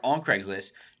car on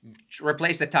Craigslist,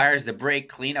 replace the tires, the brake,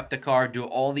 clean up the car, do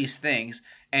all these things,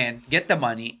 and get the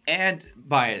money and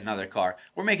buy another car.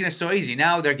 We're making it so easy.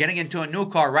 Now they're getting into a new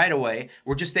car right away.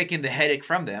 We're just taking the headache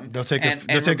from them. They'll take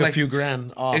a few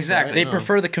grand off. Exactly. They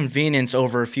prefer the convenience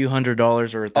over a few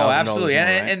 $100s or $1,000. Oh, absolutely. More,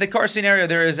 And right? in the car scenario,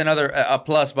 there is another a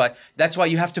plus, but that's why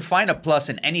you have to find a plus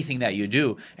in anything that you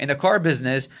do. In the car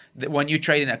business, when you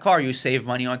trade in a car, you save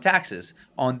money on taxes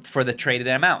for the traded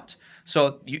amount.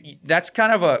 So that's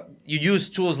kind of you use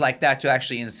tools like that to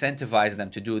actually incentivize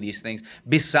them to do these things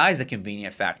besides the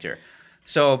convenient factor.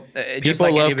 So just people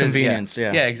like love any business, convenience.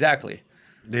 Yeah, exactly.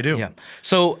 They do. Yeah.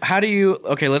 So how do you?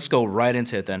 Okay, let's go right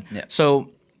into it then. Yeah.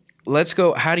 So let's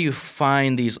go. How do you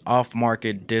find these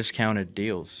off-market discounted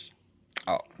deals?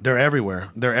 Oh, they're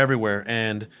everywhere.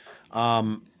 And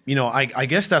I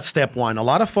guess that's step one. A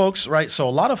lot of folks, right? So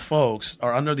a lot of folks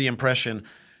are under the impression,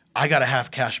 I got to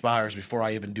have cash buyers before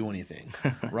I even do anything,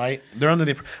 right? They're under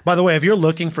the. By the way, if you're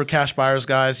looking for cash buyers,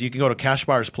 guys, you can go to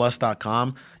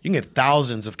cashbuyersplus.com. You can get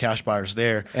thousands of cash buyers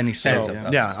there. And he says,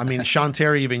 yeah. I mean, Sean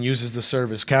Terry even uses the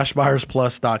service,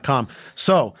 cashbuyersplus.com.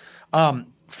 So,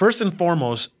 first and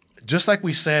foremost, just like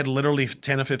we said literally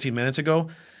 10 or 15 minutes ago,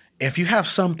 if you have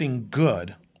something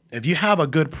good, if you have a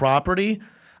good property,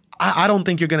 I don't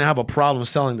think you're going to have a problem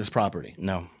selling this property.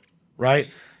 No. Right?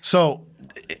 So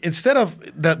instead of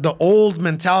the old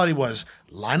mentality was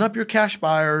line up your cash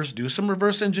buyers, do some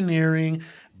reverse engineering,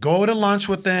 go to lunch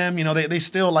with them. You know, they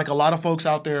still, like a lot of folks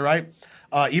out there, right?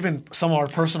 Even some of our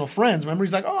personal friends. Remember,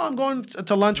 he's like, "Oh, I'm going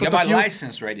to lunch with a few." Get my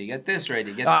license ready. Get this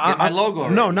ready. Get my logo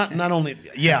ready. No, not only.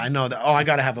 Yeah, I know that. Oh, I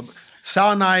got to have a.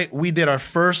 Sal and I, we did our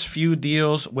first few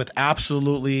deals with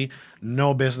absolutely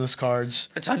no business cards.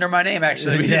 It's under my name,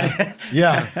 actually.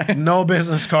 Yeah, no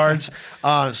business cards.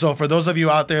 So for those of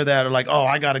you out there that are like, "Oh,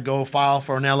 I got to go file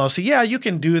for an LLC," yeah, you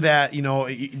can do that. You know,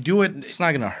 do it. It's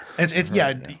not gonna hurt. It's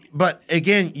yeah, but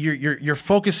again, you're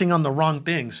focusing on the wrong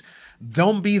things.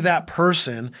 Don't be that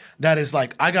person that is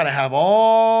like, I got to have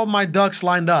all my ducks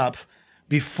lined up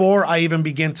before I even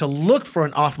begin to look for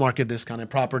an off-market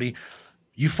discounted property.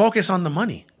 You focus on the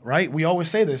money, right? We always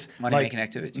say this. Money-making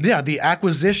activity. Yeah, the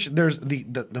acquisition, there's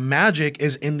the magic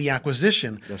is in the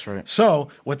acquisition. That's right. So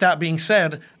with that being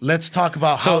said, let's talk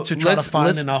about how to try to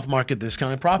find an off-market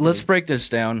discounted property. Let's break this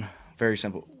down. Very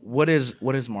simple. What is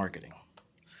marketing?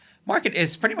 Market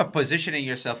is pretty much positioning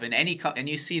yourself in any and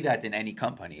you see that in any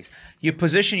companies. You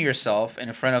position yourself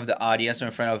in front of the audience or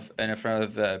in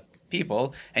front of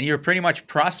people, and you're pretty much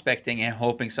prospecting and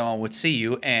hoping someone would see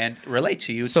you and relate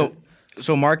to you.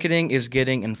 So marketing is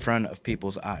getting in front of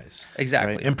people's eyes.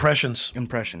 Exactly. Right? Impressions.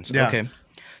 Yeah. Okay.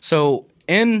 So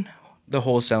in the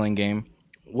wholesaling game,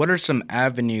 what are some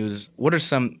avenues? What are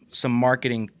some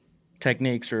marketing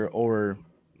techniques or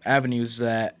avenues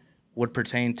that would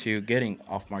pertain to getting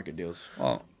off-market deals?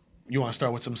 Well, You want to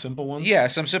start with some simple ones? yeah,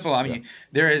 some simple. I mean,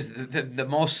 there is the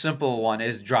most simple one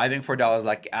is driving for dollars,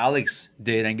 like Alex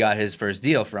did and got his first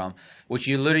deal from, which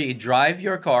you literally drive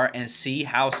your car and see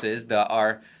houses that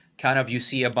are kind of, you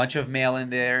see a bunch of mail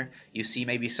in there, you see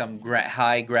maybe some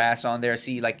high grass on there,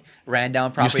 see like ran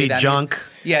down property. You see junk.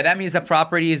 That means the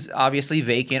property is obviously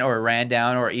vacant or ran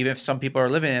down, or even if some people are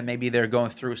living in it, maybe they're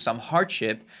going through some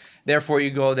hardship. Therefore, you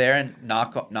go there and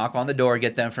knock on the door,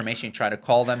 get the information, try to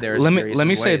call them. Let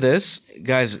me say this,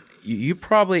 guys. You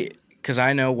probably, because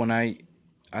I know when I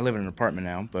live in an apartment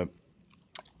now, but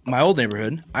my old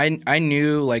neighborhood, I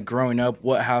knew like growing up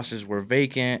what houses were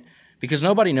vacant, because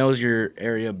nobody knows your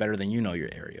area better than you know your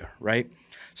area, right?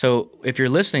 So if you're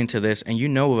listening to this and you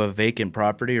know of a vacant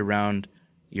property around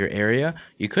your area,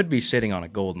 you could be sitting on a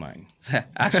gold mine.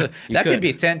 Absolutely. That could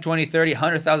be a 10, 20, 30,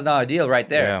 $100,000 deal right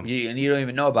there. Yeah. And you don't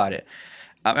even know about it.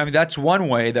 I mean, that's one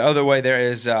way. The other way there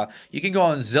is you can go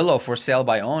on Zillow for sale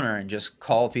by owner and just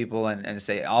call people and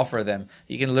say, offer them.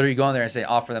 You can literally go on there and say,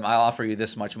 offer them, I'll offer you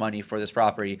this much money for this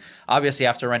property. Obviously,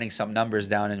 after running some numbers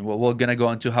down, and we're going to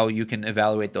go into how you can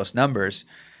evaluate those numbers.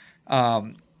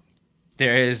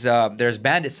 There's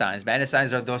bandit signs. Bandit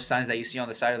signs are those signs that you see on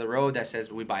the side of the road that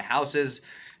says we buy houses,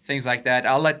 things like that.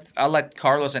 I'll let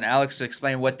Carlos and Alex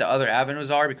explain what the other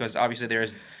avenues are, because obviously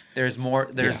there's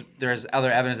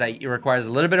other avenues that requires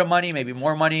a little bit of money, maybe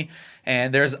more money,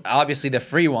 and there's obviously the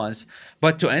free ones.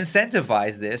 But to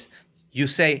incentivize this, you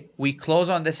say we close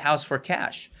on this house for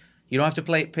cash. You don't have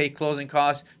to pay closing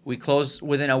costs. We close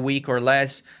within a week or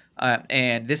less,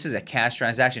 and this is a cash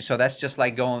transaction. So that's just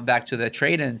like going back to the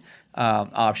trade-in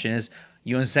option. Is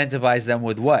you incentivize them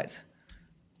with what?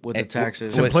 With the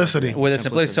taxes. Simplicity. With the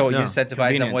simplicity. So you Yeah.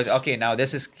 incentivize them with, Convenience. okay, now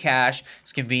this is cash.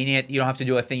 It's convenient. You don't have to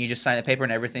do a thing. You just sign the paper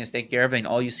and everything's taken care of, and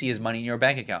all you see is money in your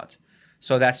bank account.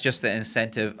 So that's just the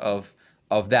incentive of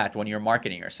that when you're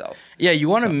marketing yourself. Yeah, you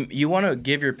want to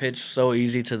give your pitch so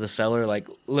easy to the seller. Like,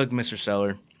 look, Mr.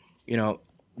 Seller,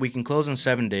 we can close in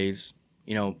 7 days.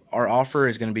 Our offer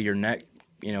is going to be your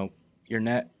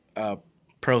net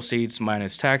proceeds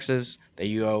minus taxes that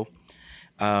you owe.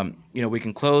 We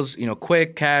can close,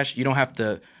 quick, cash. You don't have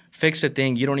to fix a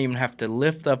thing. You don't even have to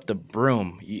lift up the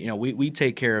broom. We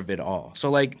take care of it all. So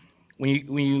like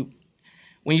when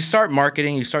you start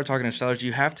marketing, you start talking to sellers,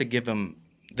 you have to give them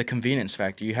the convenience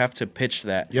factor. You have to pitch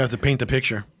that. You have to paint the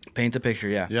picture. Paint the picture,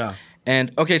 yeah. Yeah.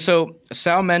 And okay, so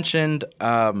Sal mentioned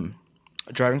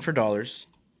driving for dollars,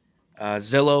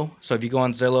 Zillow. So if you go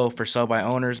on Zillow for sell by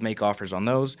owners, make offers on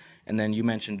those, and then you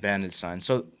mentioned bandit signs.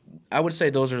 So I would say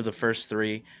those are the first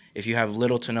three. If you have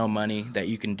little to no money, that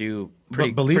you can do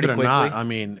pretty. But believe pretty it or quickly. not, I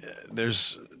mean,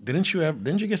 didn't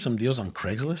you get some deals on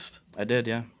Craigslist? I did,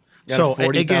 yeah. So, Got a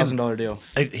 $40,000 deal.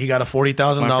 He got a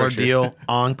 $40,000 My first year. deal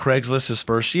on Craigslist his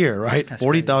first year, right?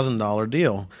 $40,000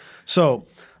 deal. So,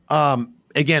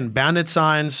 again, bandit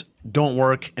signs don't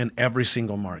work in every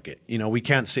single market. We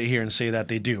can't sit here and say that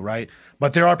they do, right?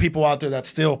 But there are people out there that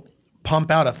still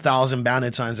pump out 1,000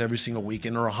 bandit signs every single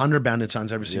weekend or 100 bandit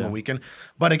signs every single weekend.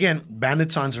 But again,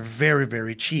 bandit signs are very,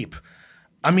 very cheap.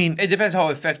 I mean, It depends how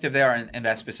effective they are in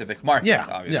that specific market,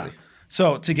 obviously. yeah.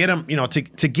 So to get them,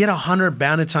 to get 100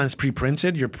 bandit signs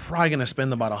pre-printed, you're probably going to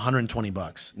spend about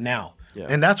 $120 now. Yeah.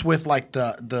 And that's with like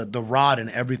the rod and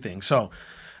everything. So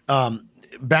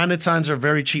bandit signs are a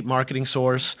very cheap marketing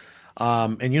source.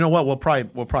 And you know what? We'll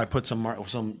probably put some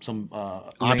options,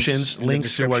 in the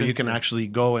links to where you description. can actually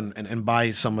go and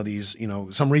buy some of these,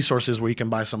 some resources where you can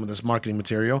buy some of this marketing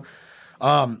material.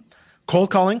 Cold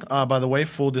calling, by the way,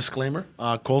 full disclaimer,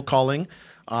 cold calling,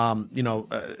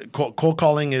 cold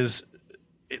calling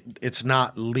it's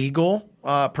not legal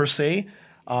per se,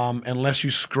 unless you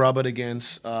scrub it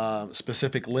against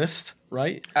specific list,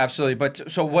 right? Absolutely. But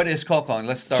so what is cold calling?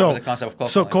 Let's start with the concept of cold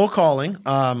so calling. cold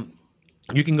calling,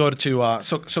 you can go to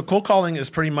so cold calling is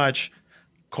pretty much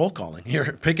cold calling.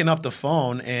 You're picking up the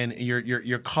phone and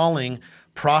you're calling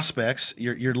prospects.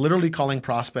 You're literally calling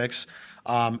prospects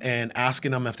and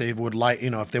asking them if they would like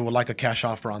a cash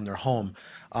offer on their home.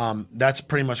 That's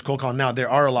pretty much cold calling. Now there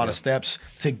are a lot of steps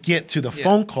to get to the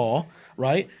phone call,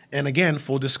 right? And again,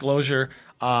 full disclosure,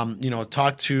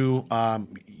 talk to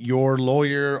your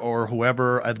lawyer or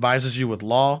whoever advises you with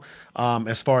law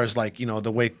as far as like,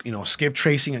 the way, skip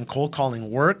tracing and cold calling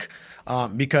work.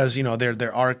 Because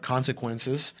there are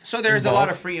consequences. So there's a lot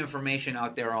of free information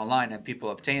out there online, and people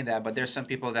obtain that. But there's some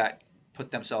people that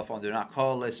put themselves on do not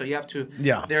call list. So you have to.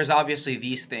 Yeah. There's obviously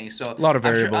these things. So a lot of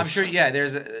variables. I'm sure. Yeah.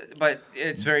 But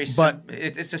it's very.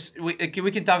 It's just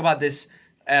we can talk about this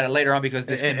later on because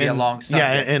this can be a long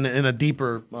subject. Yeah, and a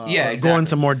deeper. Exactly. Go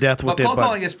into more depth with it. Cold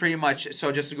calling is pretty much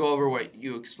so. Just to go over what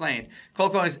you explained,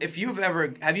 cold calling is if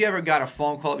have you ever got a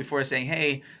phone call before saying,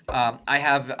 "Hey, I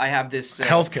have this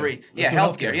healthcare, free,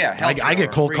 healthcare, healthcare, I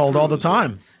get cold called all the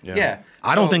time. Yeah.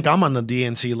 I don't think I'm on the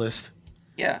DNC list.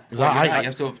 Yeah, you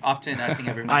have to opt in. I think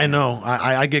every month. I know.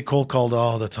 I get cold called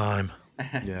all the time.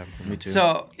 Yeah, me too.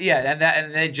 So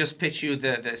and they just pitch you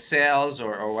the sales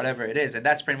or whatever it is, and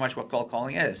that's pretty much what cold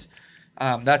calling is.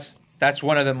 That's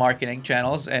one of the marketing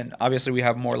channels, and obviously we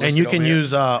have more. And you can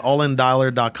use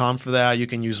allindialer.com for that. You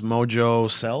can use Mojo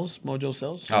Sells. Mojo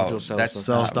Sells. Oh, that's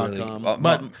Sells.com. Really,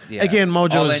 but again,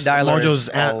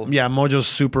 Mojo's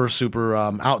super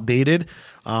outdated.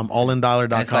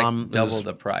 Allindialer.com. It's like double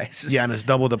the price. Yeah, and it's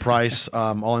double the price.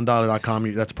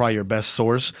 Allindialer.com. That's probably your best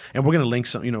source. And we're gonna link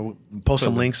some. Post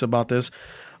some links about this.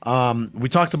 We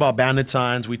talked about bandit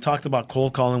signs. We talked about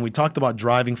cold calling. We talked about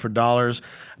driving for dollars.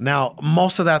 Now,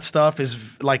 most of that stuff is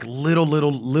like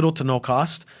little to no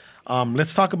cost.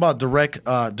 Let's talk about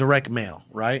direct mail,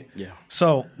 right? Yeah.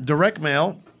 So direct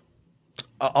mail,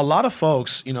 a lot of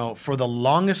folks, for the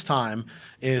longest time,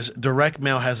 is direct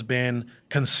mail has been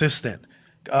consistent.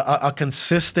 A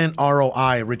consistent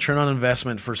ROI, return on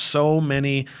investment for so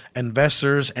many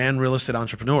investors and real estate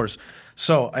entrepreneurs.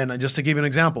 So, and just to give you an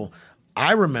example,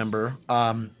 I remember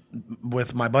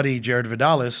with my buddy Jared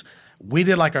Vidalis, we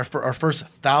did like our first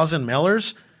 1,000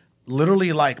 mailers,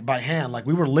 literally like by hand, like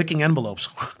we were licking envelopes.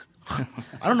 I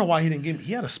don't know why he didn't give me.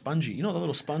 He had a spongy, the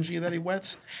little spongy that he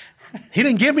wets. He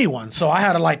didn't give me one, so I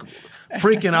had to like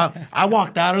freaking out. I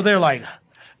walked out of there like.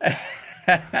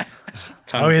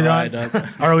 Are we done?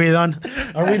 Are we done?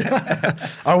 Are we done?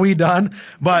 Are we done?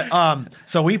 But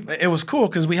so it was cool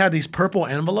because we had these purple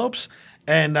envelopes.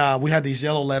 And we had these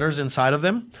yellow letters inside of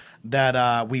them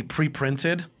that we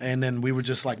pre-printed, and then we would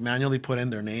just like manually put in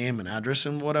their name and address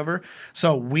and whatever.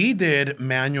 So we did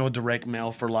manual direct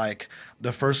mail for like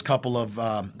the first couple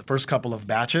of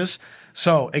batches.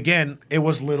 So again, it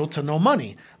was little to no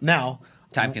money. Now,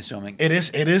 time consuming. It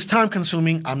is time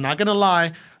consuming. I'm not gonna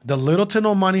lie. The little to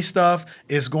no money stuff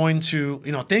is going to,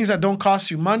 things that don't cost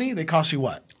you money, they cost you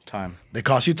what? Time. They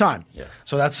cost you time. Yeah.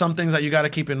 So that's some things that you got to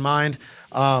keep in mind.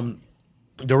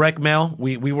 Direct mail,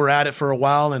 we were at it for a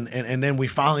while, and then we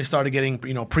finally started getting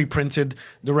pre-printed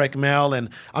direct mail. And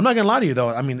I'm not gonna lie to you though,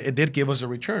 I mean it did give us a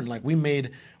return. Like we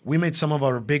made some of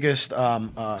our biggest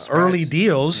early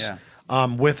deals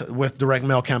with direct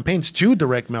mail campaigns, 2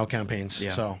 direct mail campaigns.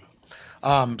 Yeah.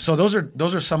 So those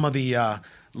are some of the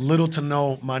little to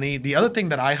no money. The other thing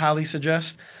that I highly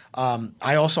suggest,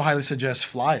 I also highly suggest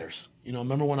flyers.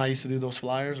 Remember when I used to do those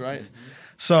flyers, right? Mm-hmm.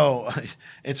 So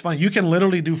it's funny. You can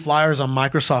literally do flyers on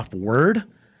Microsoft Word.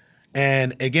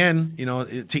 And again,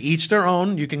 to each their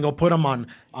own. You can go put them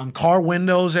on car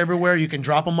windows everywhere. You can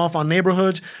drop them off on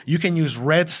neighborhoods. You can use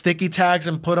red sticky tags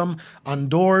and put them on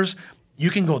doors. You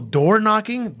can go door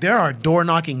knocking. There are door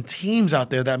knocking teams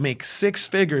out there that make 6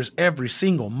 figures every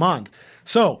single month.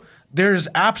 So there's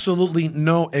absolutely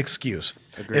no excuse.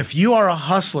 Agreed. If you are a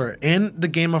hustler in the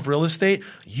game of real estate,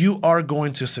 you are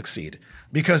going to succeed.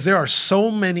 Because there are so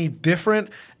many different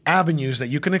avenues that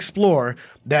you can explore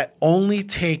that only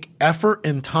take effort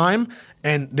and time,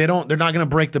 and they're not going to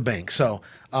break the bank. So,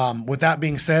 with that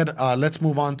being said, let's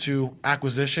move on to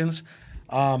acquisitions.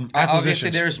 Obviously,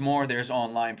 there's more. There's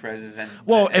online presence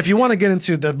if you want to get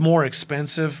into the more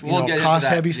expensive,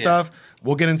 cost-heavy stuff,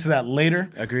 we'll get into that later.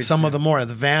 Agreed. Some of the more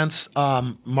advanced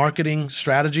marketing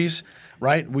strategies,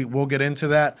 right? We'll get into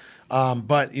that.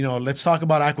 But let's talk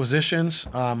about acquisitions.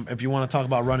 If you want to talk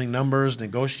about running numbers,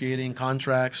 negotiating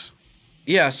contracts.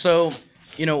 Yeah. So,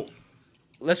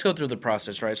 let's go through the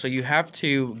process, right? So you have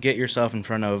to get yourself in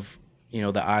front of,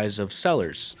 the eyes of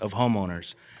sellers, of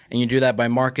homeowners, and you do that by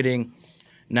marketing.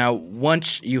 Now,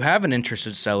 once you have an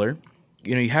interested seller,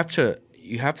 you have to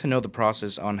know the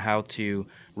process on how to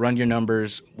run your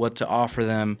numbers, what to offer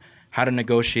them, how to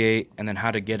negotiate, and then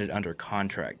how to get it under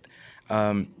contract.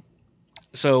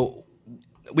 So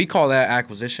we call that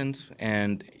acquisitions,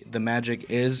 and the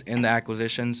magic is in the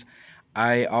acquisitions.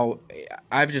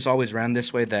 I've just always ran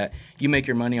this way, that you make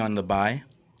your money on the buy,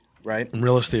 right? In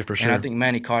real estate, for sure. And I think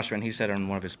Manny Koshman, he said it on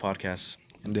one of his podcasts.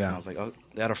 Yeah. And I was like, oh,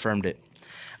 that affirmed it.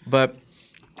 But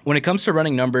when it comes to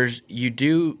running numbers, you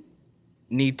do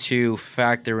need to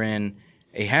factor in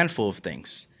a handful of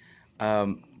things.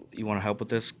 You want to help with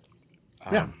this?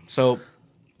 Yeah. So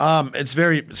It's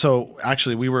very so.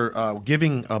 Actually, we were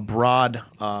giving a broad.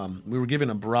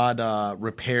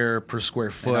 Repair per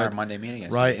square foot our Monday meeting,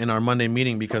 right? In our Monday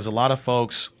meeting, because a lot of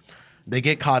folks they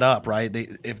get caught up, right?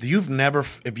 If you've never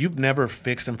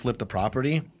fixed and flipped a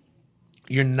property,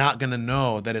 you're not gonna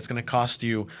know that it's gonna cost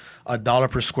you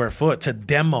 $1 per square foot to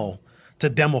demo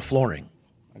flooring.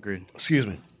 agreed. Excuse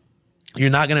me. You're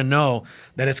not going to know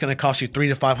that it's going to cost you $300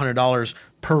 to $500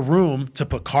 per room to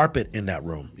put carpet in that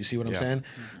room. You see what I'm saying?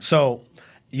 Mm-hmm. So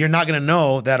you're not going to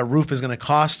know that a roof is going to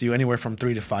cost you anywhere from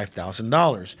 $3,000 to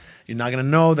 $5,000. You're not going to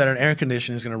know that an air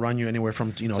conditioner is going to run you anywhere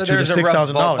from $2,000 to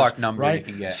 $6,000. Ballpark number right? you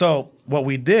can get. So what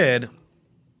we did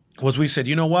was we said,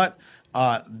 you know what?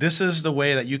 This is the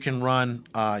way that you can run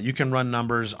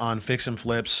numbers on fix and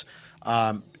flips.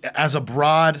 As a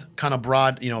broad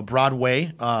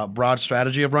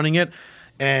strategy of running it.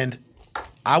 And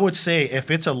I would say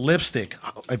if it's a lipstick,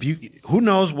 who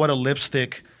knows what a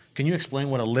lipstick, can you explain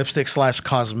what a lipstick /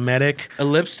 cosmetic? A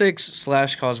lipstick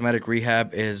 / cosmetic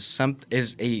rehab is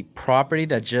a property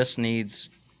that just needs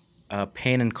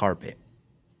paint and carpet.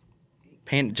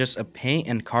 Just a paint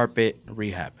and carpet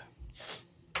rehab.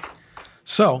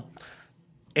 So,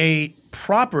 a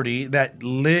property that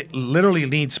literally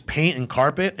needs paint and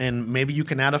carpet, and maybe you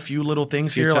can add a few little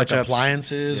things here like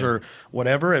appliances or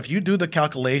whatever. If you do the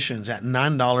calculations at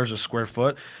 $9 a square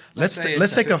foot, let's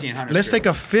take a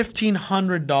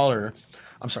 $1,500.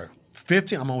 I'm sorry,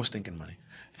 I'm always thinking money.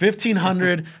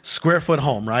 1,500 square foot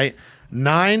home, right?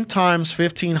 9 times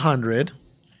 1,500.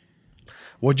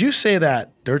 Would you say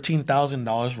that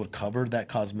 $13,000 would cover that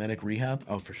cosmetic rehab?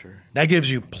 Oh, for sure. That gives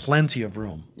you plenty of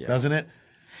room, doesn't it?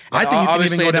 I think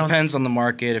obviously it depends on the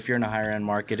market. If you're in a higher end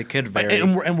market, it could vary.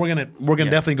 And we're gonna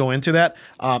definitely go into that.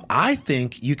 I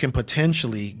think you can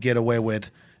potentially get away with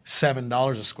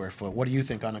 $7 a square foot. What do you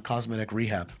think on a cosmetic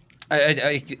rehab?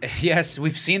 Yes,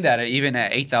 we've seen that even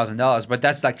at $8,000, but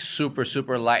that's like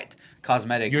super light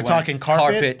cosmetic. You're talking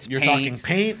carpet, you're talking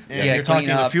paint, and you're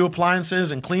talking a few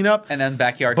appliances and cleanup, and then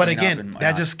backyard. But again,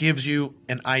 that just gives you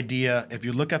an idea. If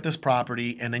you look at this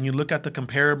property and then you look at the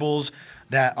comparables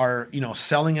that are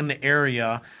selling in the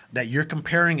area that you're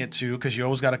comparing it to, because you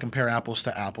always got to compare apples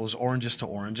to apples, oranges to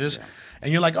oranges,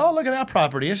 and you're like, oh, look at that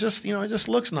property. It's just it just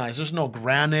looks nice. There's no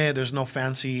granite. There's no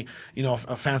fancy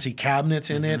fancy cabinets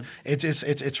in it.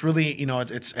 It's really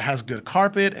it has good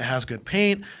carpet. It has good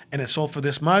paint, and it's sold for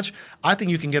this much. I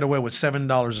think you can get away with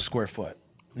 $7 a square foot,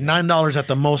 $9 at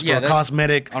the most for a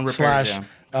cosmetic on repairs,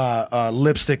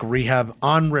 lipstick rehab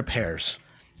on repairs.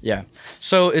 Yeah.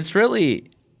 So it's really.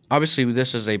 Obviously,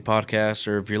 this is a podcast,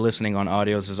 or if you're listening on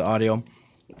audio, this is audio.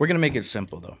 We're going to make it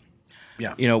simple, though.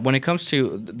 Yeah. When it comes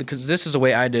to, because this is the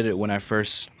way I did it when I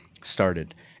first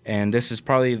started. And this is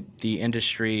probably the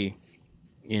industry,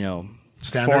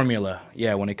 Standard? formula.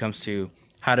 Yeah, when it comes to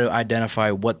how to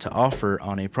identify what to offer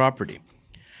on a property.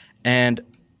 And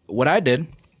what I did,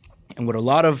 and what a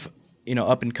lot of,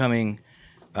 up and coming,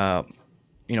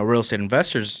 real estate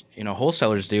investors,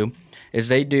 wholesalers do, is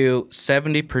they do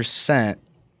 70%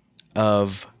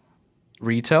 of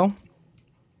retail,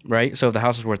 right? So if the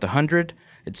house is worth 100,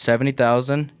 it's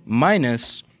 70,000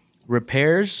 minus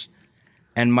repairs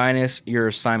and minus your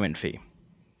assignment fee.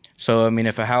 So I mean,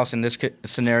 if a house in this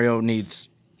scenario needs,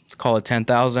 call it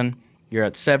 10,000, you're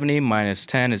at 70 minus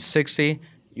 10 is 60.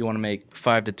 You want to make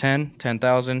 5 to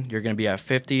 10,000. You're going to be at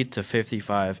 50 to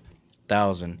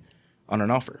 55,000 on an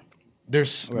offer.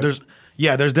 There's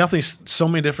definitely so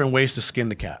many different ways to skin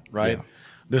the cat, right? Yeah.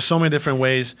 There's so many different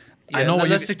ways. Yeah, I know.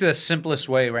 Let's stick to the simplest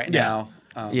way right now.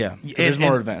 There's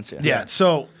more advanced. Yeah.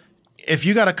 So if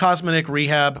you got a cosmetic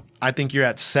rehab, I think you're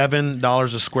at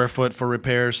 $7 a square foot for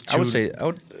repairs. I would say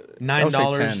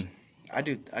 $9. I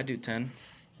do 10.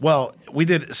 Well, we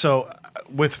did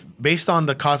based on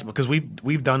the cosmetic, because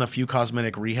we've done a few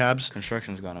cosmetic rehabs.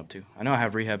 Construction's gone up too. I know I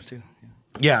have rehabs too.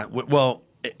 Yeah. Well,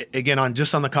 again, on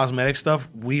the cosmetic stuff,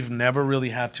 we've never really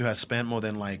had to have spent more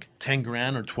than like 10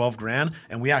 grand or 12 grand,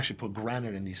 and we actually put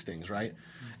granite in these things, right?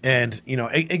 And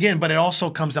again, but it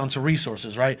also comes down to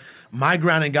resources, right? My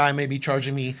granite guy may be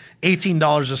charging me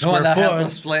 $18 a square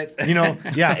foot. Split.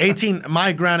 18.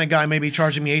 My granite guy may be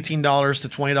charging me $18 to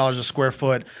 $20 a square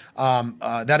foot.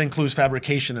 That includes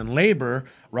fabrication and labor,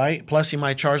 right? Plus, he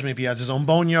might charge me if he has his own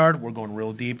boneyard. We're going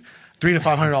real deep. $300 to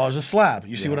 $500 a slab.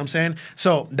 You see what I'm saying?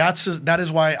 So that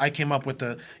is why I came up with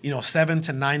the $7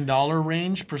 to $9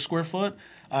 range per square foot,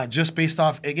 just based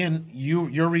off, again,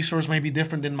 your resource may be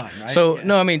different than mine, right? So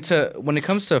no, I mean when it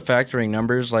comes to factoring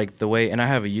numbers, like the way, and I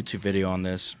have a YouTube video on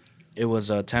this. it was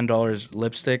 $10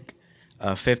 lipstick,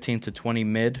 15 to 20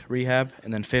 mid rehab,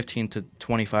 and then $15 to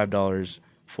 $25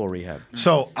 full rehab.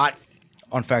 So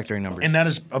on factory numbers. and that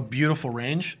is a beautiful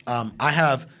range. I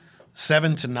have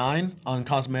 7 to 9 on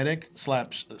cosmetic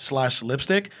slash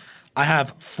lipstick. I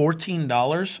have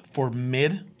 $14 for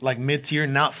mid tier,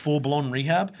 not full blown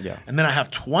rehab. Yeah. And then I have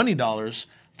 $20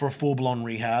 for full blown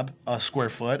rehab, a square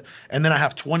foot, and then I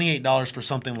have $28 for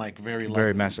something like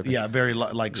very massive. Yeah,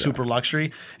 super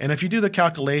luxury. And if you do the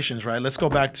calculations, right? Let's go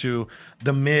back to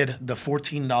the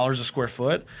 $14 a square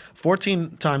foot.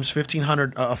 14 times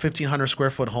 1,500, a 1,500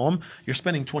 square foot home, you're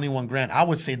spending 21 grand. I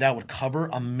would say that would cover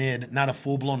a mid, not a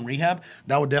full blown rehab.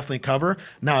 That would definitely cover.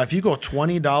 Now, if you go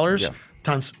 $20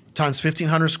 times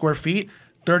 1,500 square feet,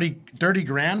 30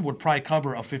 grand would probably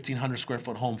cover a 1,500 square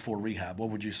foot home for rehab.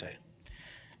 What would you say?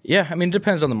 Yeah, I mean, it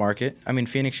depends on the market. I mean,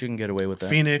 Phoenix, you can get away with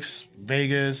that. Phoenix,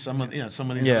 Vegas, some of these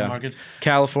other markets.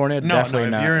 California, definitely if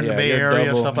not. you're in the Bay Area,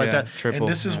 double, stuff like that. Triple, and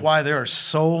this is why there are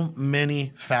so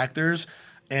many factors,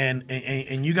 and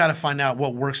you got to find out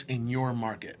what works in your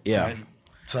market. Yeah. Right?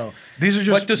 So these are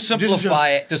just. But to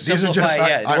simplify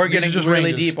we're getting really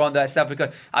ranges. deep on that stuff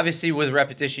because obviously with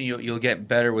repetition you'll get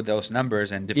better with those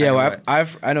numbers and Yeah, well,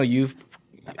 I know you've,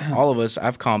 all of us,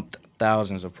 I've comped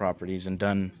thousands of properties and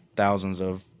done thousands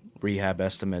of rehab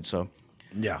estimates. So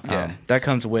Yeah. that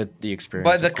comes with the experience.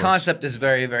 But the of course. concept is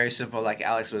very, very simple, like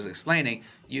Alex was explaining.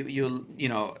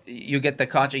 You get the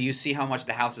contract, you see how much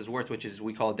the house is worth, which is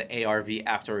we call it the ARV,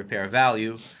 after repair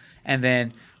value, and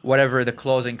then whatever the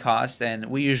closing cost, and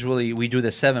we do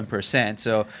the 7%.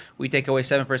 So we take away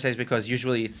 7% because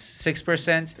usually it's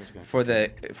 6% for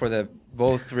the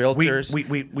both realtors.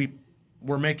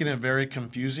 We're making it very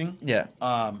confusing. Yeah.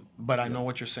 But I know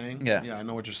what you're saying. Yeah. Yeah, I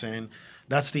know what you're saying.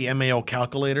 That's the MAO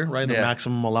calculator, right? The Yeah.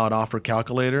 maximum allowed offer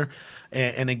calculator.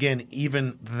 And again,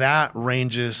 even that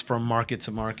ranges from market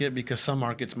to market because some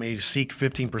markets may seek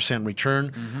 15%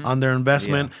 return on their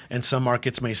investment, and some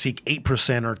markets may seek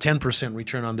 8% or 10%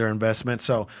 return on their investment.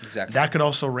 So Exactly. that could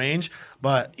also range.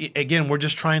 But again, we're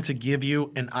just trying to give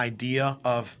you an idea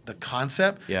of the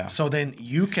concept. Yeah. So then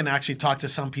you can actually talk to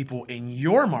some people in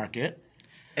your market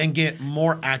and get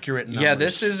more accurate numbers. Yeah,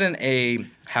 this isn't a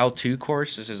how-to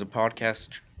course. This is a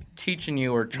podcast teaching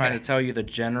you or trying to tell you the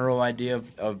general idea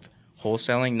of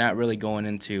wholesaling, not really going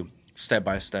into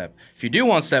step-by-step. If you do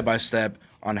want step-by-step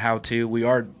on how-to, we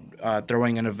are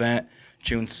throwing an event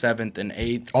June 7th and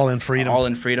 8th. All in Freedom. All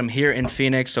in Freedom here in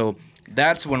Phoenix. So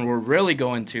that's when we're really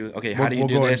going to, okay, how do you We'll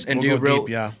do go this? in- And we'll do go real, deep,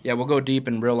 yeah. Yeah, we'll go deep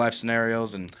in real-life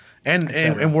scenarios and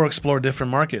we'll explore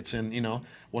different markets, and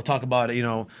we'll talk about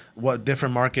what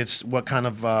different markets, what kind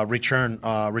of return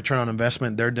on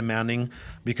investment they're demanding,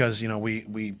 because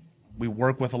we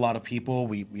work with a lot of people.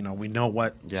 We know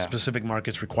what specific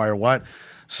markets require what.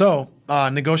 So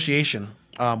negotiation.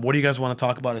 What do you guys want to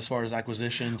talk about as far as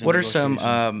acquisitions? And What are some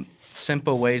negotiations?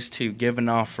 simple ways to give an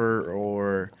offer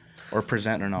or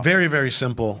present an offer? Very, very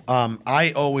simple.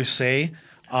 I always say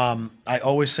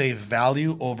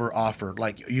value over offer.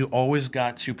 Like, you always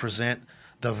got to present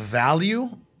the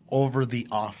value over the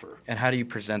offer. And how do you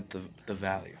present the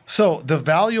value? So the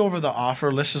value over the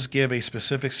offer, let's just give a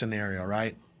specific scenario,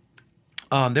 right?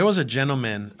 There was a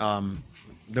gentleman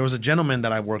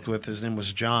that I worked with. His name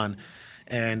was John.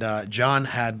 And John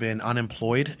had been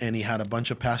unemployed, and he had a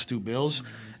bunch of past due bills.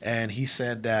 And he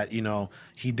said that,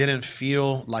 he didn't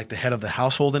feel like the head of the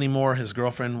household anymore. His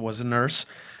girlfriend was a nurse.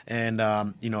 And,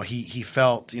 he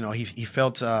felt,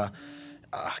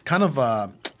 kind of,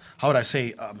 how would I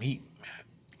say,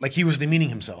 he was demeaning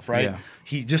himself, right? Yeah.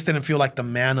 He just didn't feel like the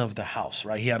man of the house,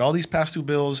 right? He had all these past due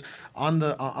bills on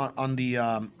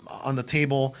the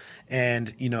table,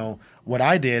 and what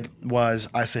I did was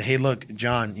I said, "Hey, look,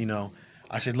 John,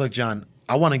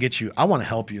 I want to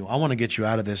help you. I want to get you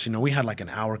out of this." We had like an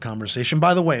hour conversation.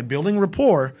 By the way, building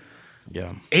rapport.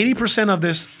 Yeah. 80%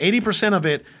 of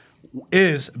it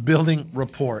is building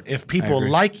rapport. If people agree.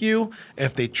 like you,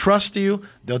 if they trust you,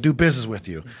 they'll do business with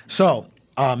you. So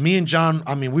me and John,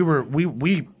 I mean,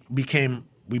 we became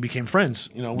friends.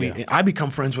 I become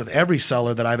friends with every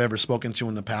seller that I've ever spoken to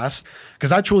in the past,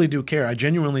 because I truly do care. I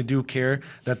genuinely do care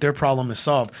that their problem is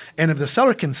solved. And if the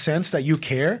seller can sense that you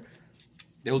care,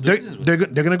 They'll do they're, business with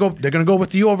they're gonna go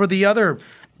with you over the other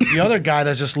guy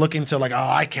that's just looking to like, oh,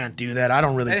 I can't do that. I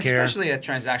don't really care. Especially a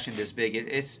transaction this big,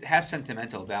 it has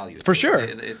sentimental value. For sure.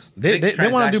 It's They big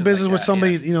want to do transactions business like with that,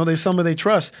 somebody, yeah. somebody they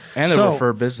trust. And a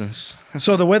refer business.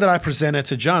 So the way that I presented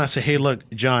to John, I said, "Hey, look,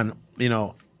 John,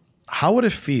 how would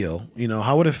it feel?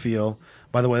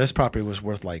 By the way, this property was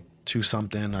worth like $2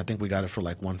 something. I think we got it for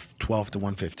like $112 to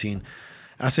 $115.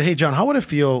 I said, "Hey, John, how would it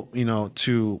feel,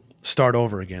 start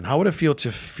over again? How would it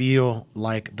feel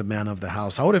like the man of the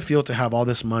house? How would it feel to have all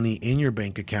this money in your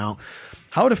bank account?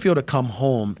 How would it feel to come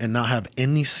home and not have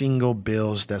any single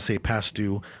bills that say past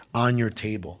due on your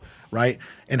table, right?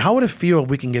 And how would it feel if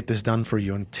we can get this done for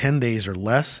you in 10 days or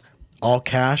less, all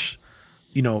cash,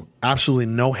 absolutely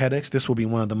no headaches? This will be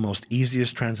one of the most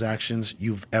easiest transactions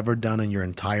you've ever done in your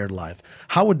entire life.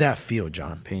 How would that feel,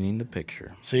 John? Painting the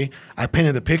picture. See, I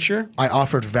painted the picture. I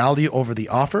offered value over the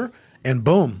offer, and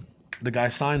boom, the guy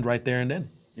signed right there and then,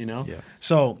 Yeah.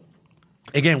 So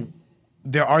again,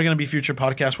 there are going to be future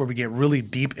podcasts where we get really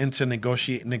deep into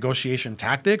negotiation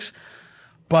tactics,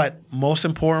 but most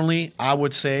importantly, I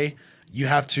would say you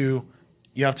have to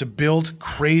build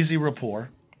crazy rapport.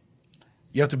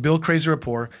 You have to build crazy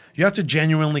rapport. You have to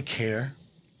genuinely care.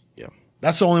 Yeah.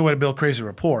 That's the only way to build crazy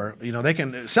rapport.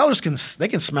 Sellers can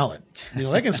smell it.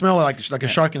 They can smell it like a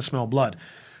shark can smell blood.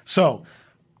 So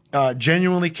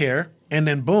genuinely care, and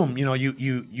then boom,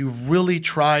 you really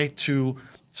try to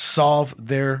solve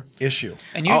their issue.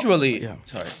 And usually, yeah.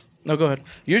 sorry. No, go ahead.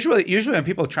 Usually when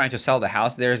people are trying to sell the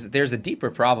house, there's a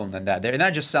deeper problem than that. They're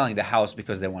not just selling the house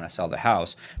because they want to sell the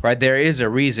house, right? There is a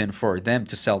reason for them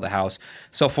to sell the house.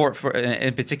 So for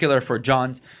in particular for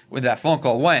John, when that phone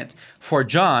call went, for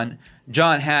John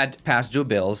had past due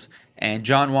bills, and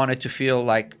John wanted to feel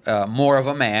like more of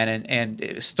a man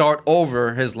and start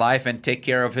over his life and take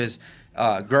care of his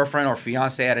girlfriend or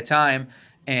fiance at a time,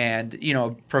 and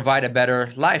provide a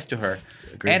better life to her.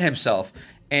 Agreed. And himself.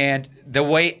 And the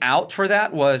way out for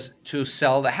that was to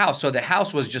sell the house. So the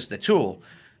house was just a tool.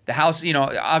 The house,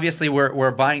 obviously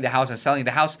we're buying the house and selling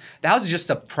the house. The house is just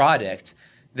a product.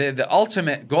 The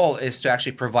ultimate goal is to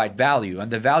actually provide value,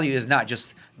 and the value is not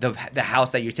just the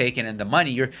house that you're taking and the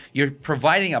money. You're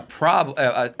providing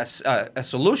a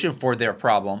solution for their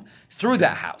problem through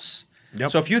that house.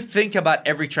 Yep. So if you think about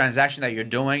every transaction that you're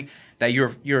doing, that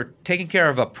you're taking care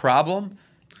of a problem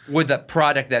with the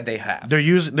product that they have. They're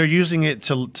using it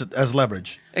to as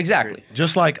leverage. Exactly.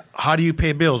 Just like, how do you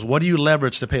pay bills? What do you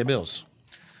leverage to pay bills?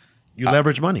 You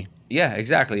leverage money. Yeah,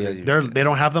 exactly. They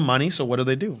don't have the money, so what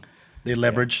do? They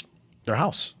leverage their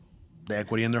house, the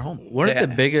equity in their home. One of Yeah.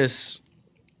 the biggest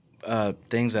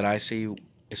things that I see,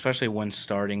 especially when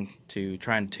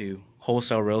trying to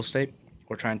wholesale real estate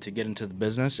or trying to get into the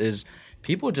business, is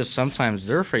people just sometimes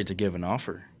they're afraid to give an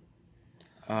offer.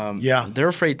 Yeah. They're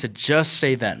afraid to just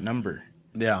say that number.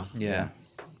 Yeah. Yeah.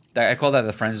 I call that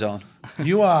the friend zone.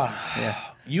 You Yeah.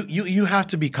 You have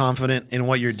to be confident in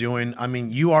what you're doing. I mean,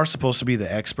 you are supposed to be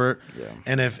the expert. Yeah.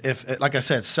 And if like I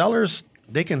said, sellers,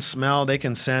 they can smell, they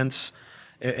can sense.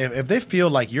 If they feel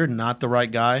like you're not the right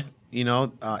guy,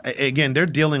 again, they're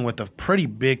dealing with a pretty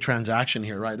big transaction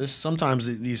here, right? Sometimes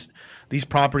these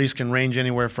properties can range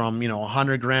anywhere from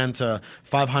 $100,000 to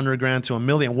 $500,000 to $1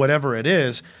 million, whatever it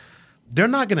is. They're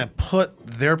not going to put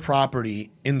their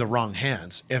property in the wrong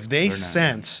hands. If they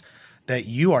sense that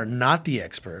you are not the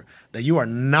expert, that you are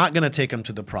not going to take them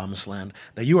to the promised land,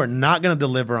 that you are not going to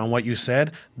deliver on what you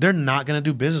said, they're not going to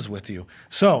do business with you.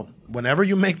 So whenever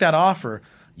you make that offer,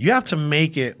 you have to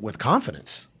make it with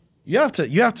confidence. You have to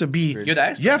be You're the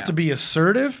expert you have now. to be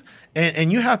assertive,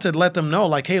 and you have to let them know,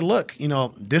 like, hey, look,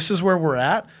 this is where we're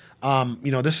at.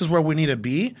 This is where we need to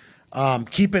be.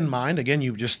 Keep in mind, again,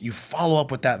 you follow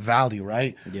up with that value,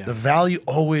 right? Yeah. The value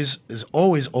is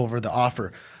always over the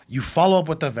offer. You follow up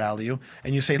with the value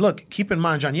and you say, look, keep in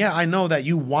mind, John, yeah, I know that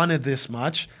you wanted this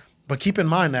much, but keep in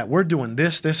mind that we're doing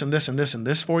this, this, and this, and this, and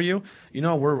this for you.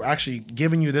 We're actually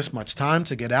giving you this much time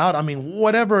to get out. I mean,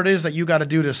 whatever it is that you got to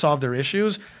do to solve their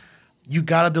issues, you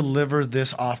got to deliver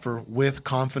this offer with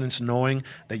confidence, knowing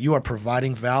that you are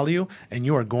providing value and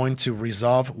you are going to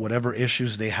resolve whatever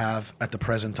issues they have at the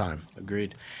present time.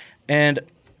 Agreed. And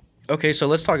okay, so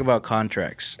let's talk about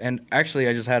contracts. And actually,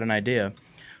 I just had an idea.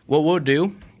 What we'll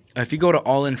do, if you go to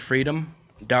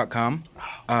allinfreedom.com,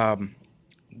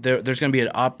 there's going to be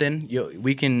an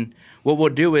opt-in. What we'll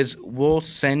do is we'll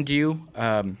send you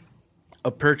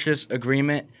a purchase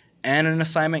agreement and an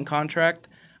assignment contract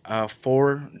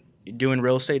for doing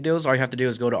real estate deals. All you have to do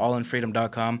is go to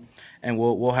allinfreedom.com, and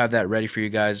we'll have that ready for you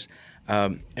guys.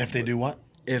 If they do what?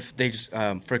 If they just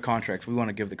for contracts, we want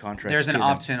to give the contract. There's an to them.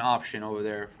 opt-in option over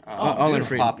there. All in It'll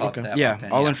freedom. pop up Okay. that Yeah,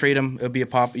 opt-in, All in Freedom. It'll be a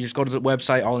pop. You just go to the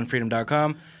website,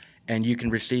 allinfreedom.com, and you can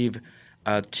receive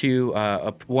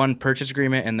one purchase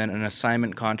agreement and then an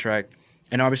assignment contract,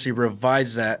 and obviously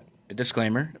revise that.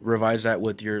 Disclaimer: revise that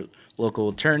with your local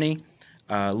attorney,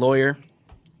 lawyer,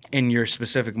 in your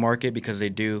specific market because they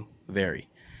do vary.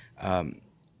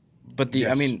 But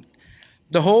Yes.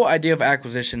 the whole idea of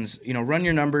acquisitions, run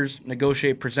your numbers,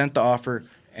 negotiate, present the offer,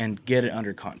 and get it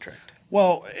under contract.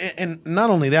 Well, and not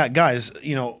only that, guys,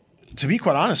 to be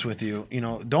quite honest with you,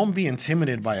 don't be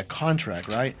intimidated by a contract,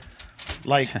 right?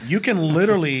 Like you can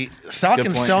literally, Sal Good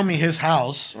can point. sell me his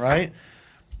house, right?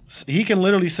 He can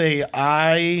literally say,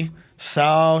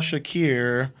 Sal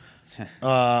Shakir,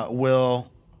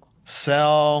 will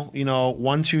sell,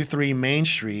 123 Main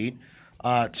Street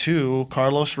to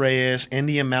Carlos Reyes in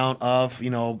the amount of,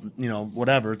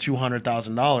 whatever,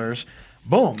 $200,000.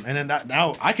 Boom. And then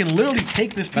now I can literally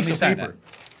take this Let piece me of sign paper.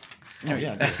 that. Oh,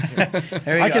 yeah. Dude.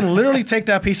 There you I go. can literally take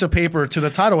that piece of paper to the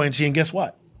title agency, and guess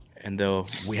what? And they'll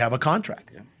We have a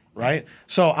contract, right?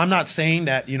 So I'm not saying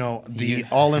that the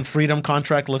all-in freedom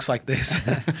contract looks like this,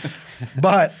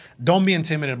 but don't be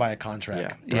intimidated by a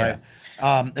contract, Yeah.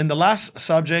 right? And the last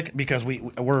subject, because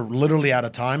we're literally out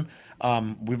of time.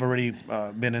 We've already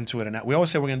been into it, and we always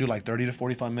say we're gonna do like 30 to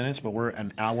 45 minutes, but we're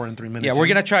an hour and 3 minutes. Yeah, we're in.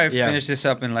 gonna try to Yeah. finish this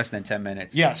up in less than 10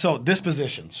 minutes. Yeah. So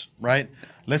dispositions, right?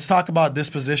 Let's talk about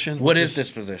disposition. What which is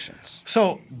dispositions?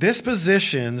 So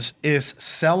dispositions is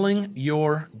selling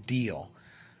your deal.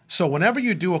 So whenever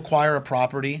you do acquire a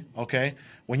property, okay,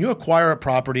 when you acquire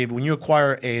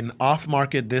an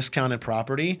off-market discounted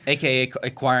property, AKA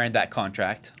acquiring that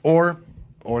contract. or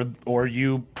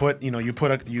you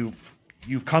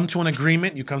come to an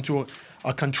agreement, you come to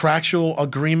a contractual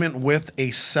agreement with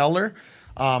a seller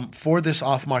for this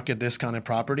off-market discounted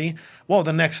property. Well,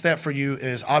 the next step for you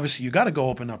is obviously you got to go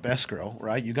open up escrow,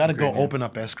 right? You got to go open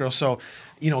up escrow. So,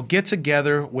 get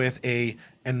together with a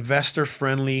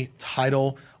investor-friendly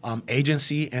title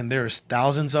agency, and there's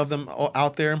thousands of them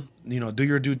out there. Do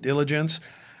your due diligence.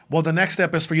 Well, the next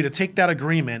step is for you to take that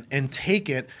agreement and take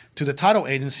it to the title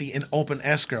agency and open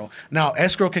escrow. Now,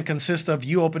 escrow can consist of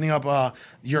you opening up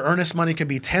your earnest money. Could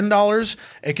be $10,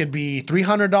 it could be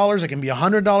 $300, it can be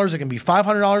 $100, it can be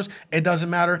 $500. It doesn't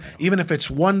matter. Even if it's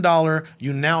 $1,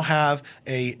 you now have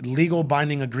a legal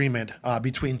binding agreement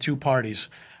between two parties.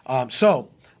 So,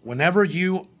 whenever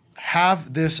you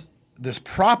have this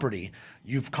property,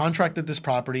 you've contracted this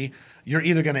property, you're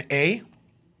either going to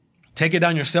take it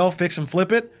down yourself, fix and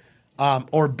flip it,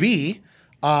 or B,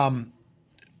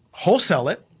 wholesale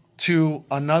it to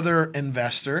another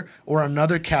investor or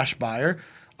another cash buyer,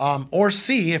 or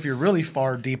C, if you're really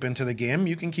far deep into the game,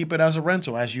 you can keep it as a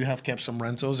rental, as you have kept some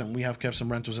rentals and we have kept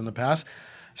some rentals in the past.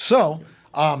 So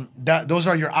those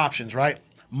are your options, right?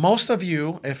 Most of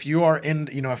you, if you're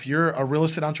a real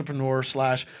estate entrepreneur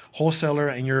 / wholesaler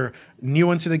and you're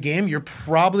new into the game, you're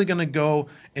probably going to go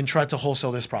and try to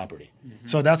wholesale this property. Mm-hmm.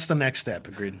 So that's the next step.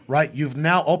 Agreed. Right? You've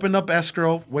now opened up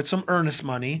escrow with some earnest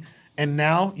money, and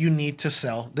now you need to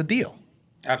sell the deal.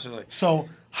 Absolutely. So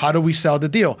how do we sell the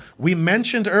deal? We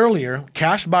mentioned earlier,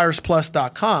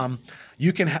 cashbuyersplus.com.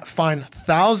 You can find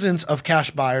thousands of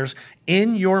cash buyers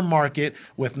in your market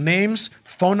with names,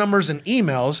 phone numbers, and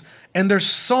emails. And there's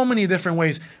so many different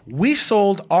ways. We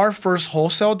sold our first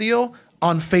wholesale deal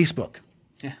on Facebook.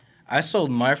 I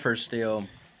sold my first deal,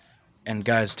 and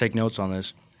guys, take notes on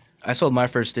this. I sold my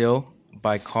first deal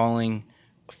by calling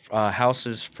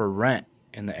houses for rent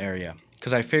in the area,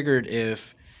 because I figured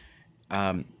if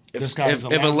a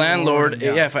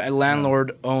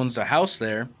landlord owns a house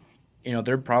there,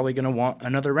 they're probably going to want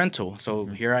another rental. So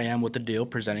here I am with the deal,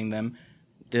 presenting them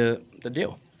the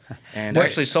deal, and I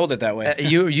actually sold it that way.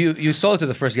 You sold it to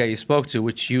the first guy you spoke to,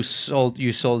 which you sold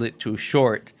it to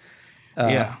short.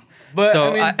 Yeah. But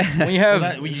so when you have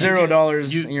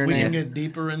 $0 in your we name, can get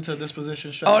deeper into disposition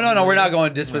Oh strategy. no, we're not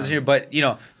going disposition. But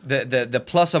the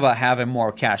plus about having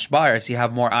more cash buyers, you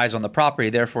have more eyes on the property.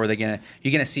 Therefore, you're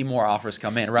gonna see more offers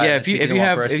come in, right? yeah. If you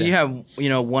have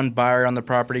one buyer on the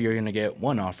property, you're gonna get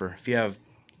one offer. If you have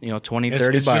 20,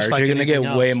 30 It's buyers, just like you're gonna get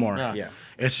anything way else. more. Yeah. Yeah.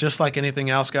 It's just like anything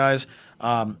else, guys.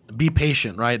 Be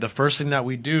patient, right? The first thing that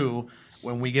we do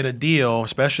when we get a deal,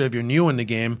 especially if you're new in the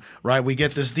game, right? We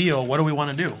get this deal. What do we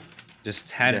want to do?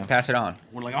 just pass it on.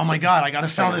 We're like, oh my God, I got to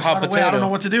sell like this hot right away. I potato. don't know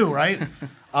what to do, right?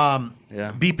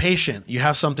 Yeah. Be patient. You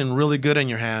have something really good in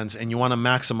your hands, and you want to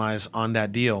maximize on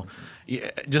that deal.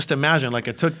 Just imagine, like,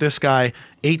 it took this guy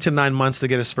 8 to 9 months to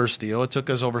get his first deal. It took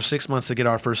us over 6 months to get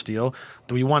our first deal.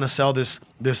 Do we want to sell this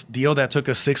deal that took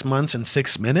us 6 months in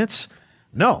 6 minutes?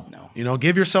 No.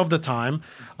 Give yourself the time.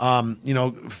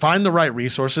 Find the right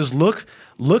resources. Look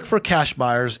for cash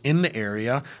buyers in the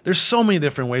area. There's so many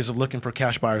different ways of looking for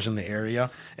cash buyers in the area,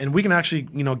 and we can actually,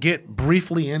 get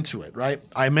briefly into it, right?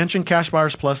 I mentioned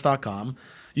cashbuyersplus.com.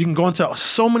 You can go into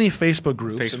so many Facebook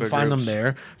groups and find them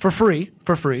there for free.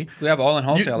 We have all in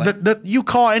wholesaling. You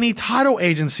call any title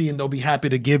agency and they'll be happy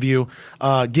to give you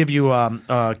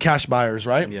cash buyers,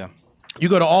 right? Yeah. You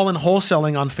go to All In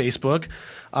Wholesaling on Facebook.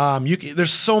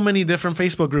 There's so many different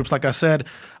Facebook groups. Like I said,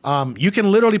 you can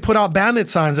literally put out bandit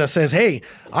signs that says, "Hey,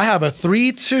 I have a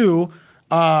 3-2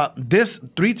 this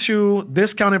 3-2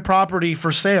 discounted property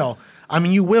for sale. I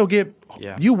mean, you will get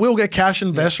cash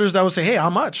investors that would say, "Hey, how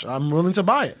much? I'm willing to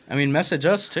buy it." I mean, message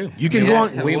us too. You can go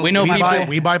on. We know people.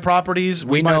 We buy properties.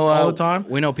 We buy know all the time.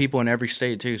 We know people in every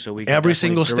state too, so we can Every definitely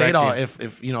single state.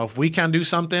 direct you. If we can do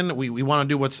something, we want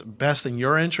to do what's best in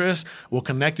your interest. We'll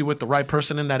connect you with the right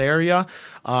person in that area.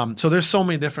 So there's so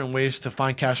many different ways to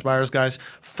find cash buyers, guys.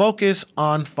 Focus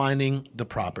on finding the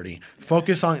property.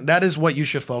 Focus on that is what you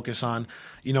should focus on.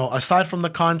 Aside from the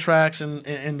contracts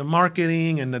and the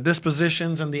marketing and the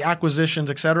dispositions and the acquisitions,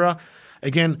 etc.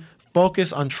 Again,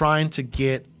 focus on trying to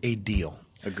get a deal.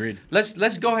 Agreed.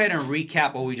 Let's go ahead and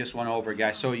recap what we just went over,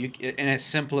 guys. So in a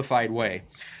simplified way.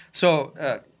 So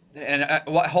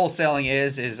what wholesaling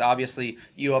is obviously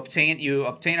you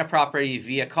obtain a property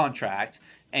via contract,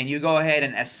 and you go ahead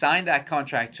and assign that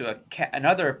contract to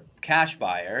another cash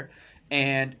buyer,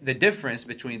 and the difference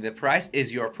between the price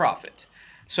is your profit.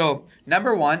 So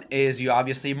number one is you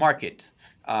obviously market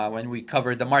when we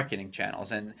covered the marketing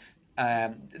channels, and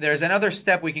there's another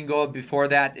step we can go before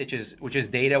that, which is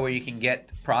data, where you can get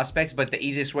prospects. But the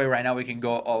easiest way right now we can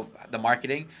go of the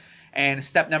marketing, and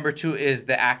step number two is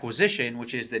the acquisition,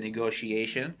 which is the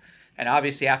negotiation. And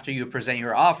obviously after you present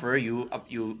your offer,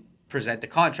 you present the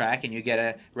contract and you get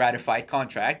a ratified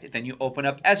contract. Then you open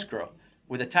up escrow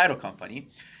with a title company,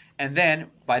 and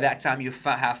then by that time you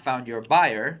have found your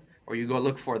buyer, or you go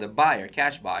look for the buyer,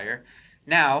 cash buyer.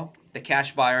 Now, the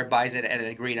cash buyer buys it at an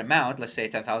agreed amount, let's say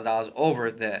 $10,000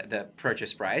 over the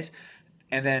purchase price.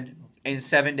 And then in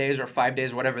 7 days or 5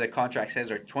 days, whatever the contract says,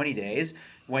 or 20 days,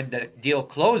 when the deal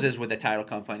closes with the title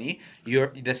company,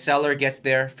 the seller gets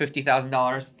their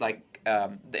 $50,000, like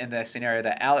in the scenario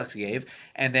that Alex gave,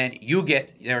 and then you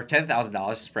get your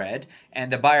 $10,000 spread,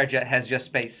 and the buyer has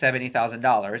just paid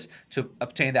 $70,000 to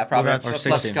obtain that property, Well,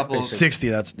 plus a couple of 60.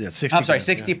 That's 60. I'm sorry,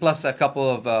 60 plus a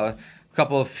couple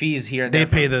of fees here. And They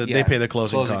there pay the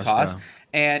closing costs. Yeah.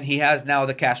 And he has now,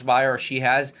 the cash buyer, or she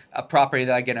has a property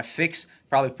that I'm gonna fix,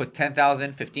 probably put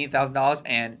 $10,000, $15,000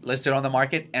 and list it on the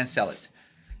market and sell it.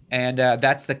 And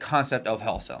that's the concept of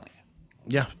wholesaling.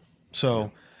 Yeah.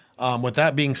 So, with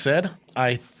that being said,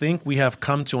 I think we have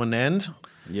come to an end.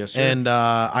 Yes, sir. And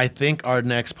I think our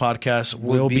next podcast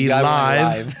will be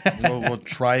live. We'll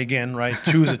try again, right?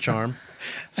 Two's a charm.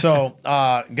 So,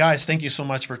 guys, thank you so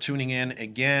much for tuning in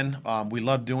again. We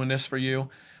love doing this for you.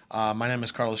 My name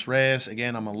is Carlos Reyes.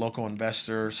 Again, I'm a local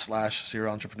investor /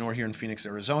 serial entrepreneur here in Phoenix,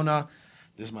 Arizona.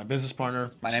 This is my business partner.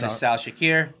 My name is Sal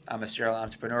Shakir. I'm a serial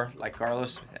entrepreneur like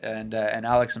Carlos and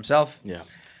Alex himself. Yeah.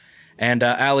 And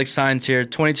Alex Saenz here,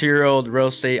 22-year-old real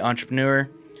estate entrepreneur.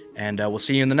 And we'll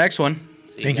see you in the next one.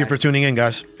 Thank you for tuning in,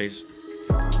 guys. Peace.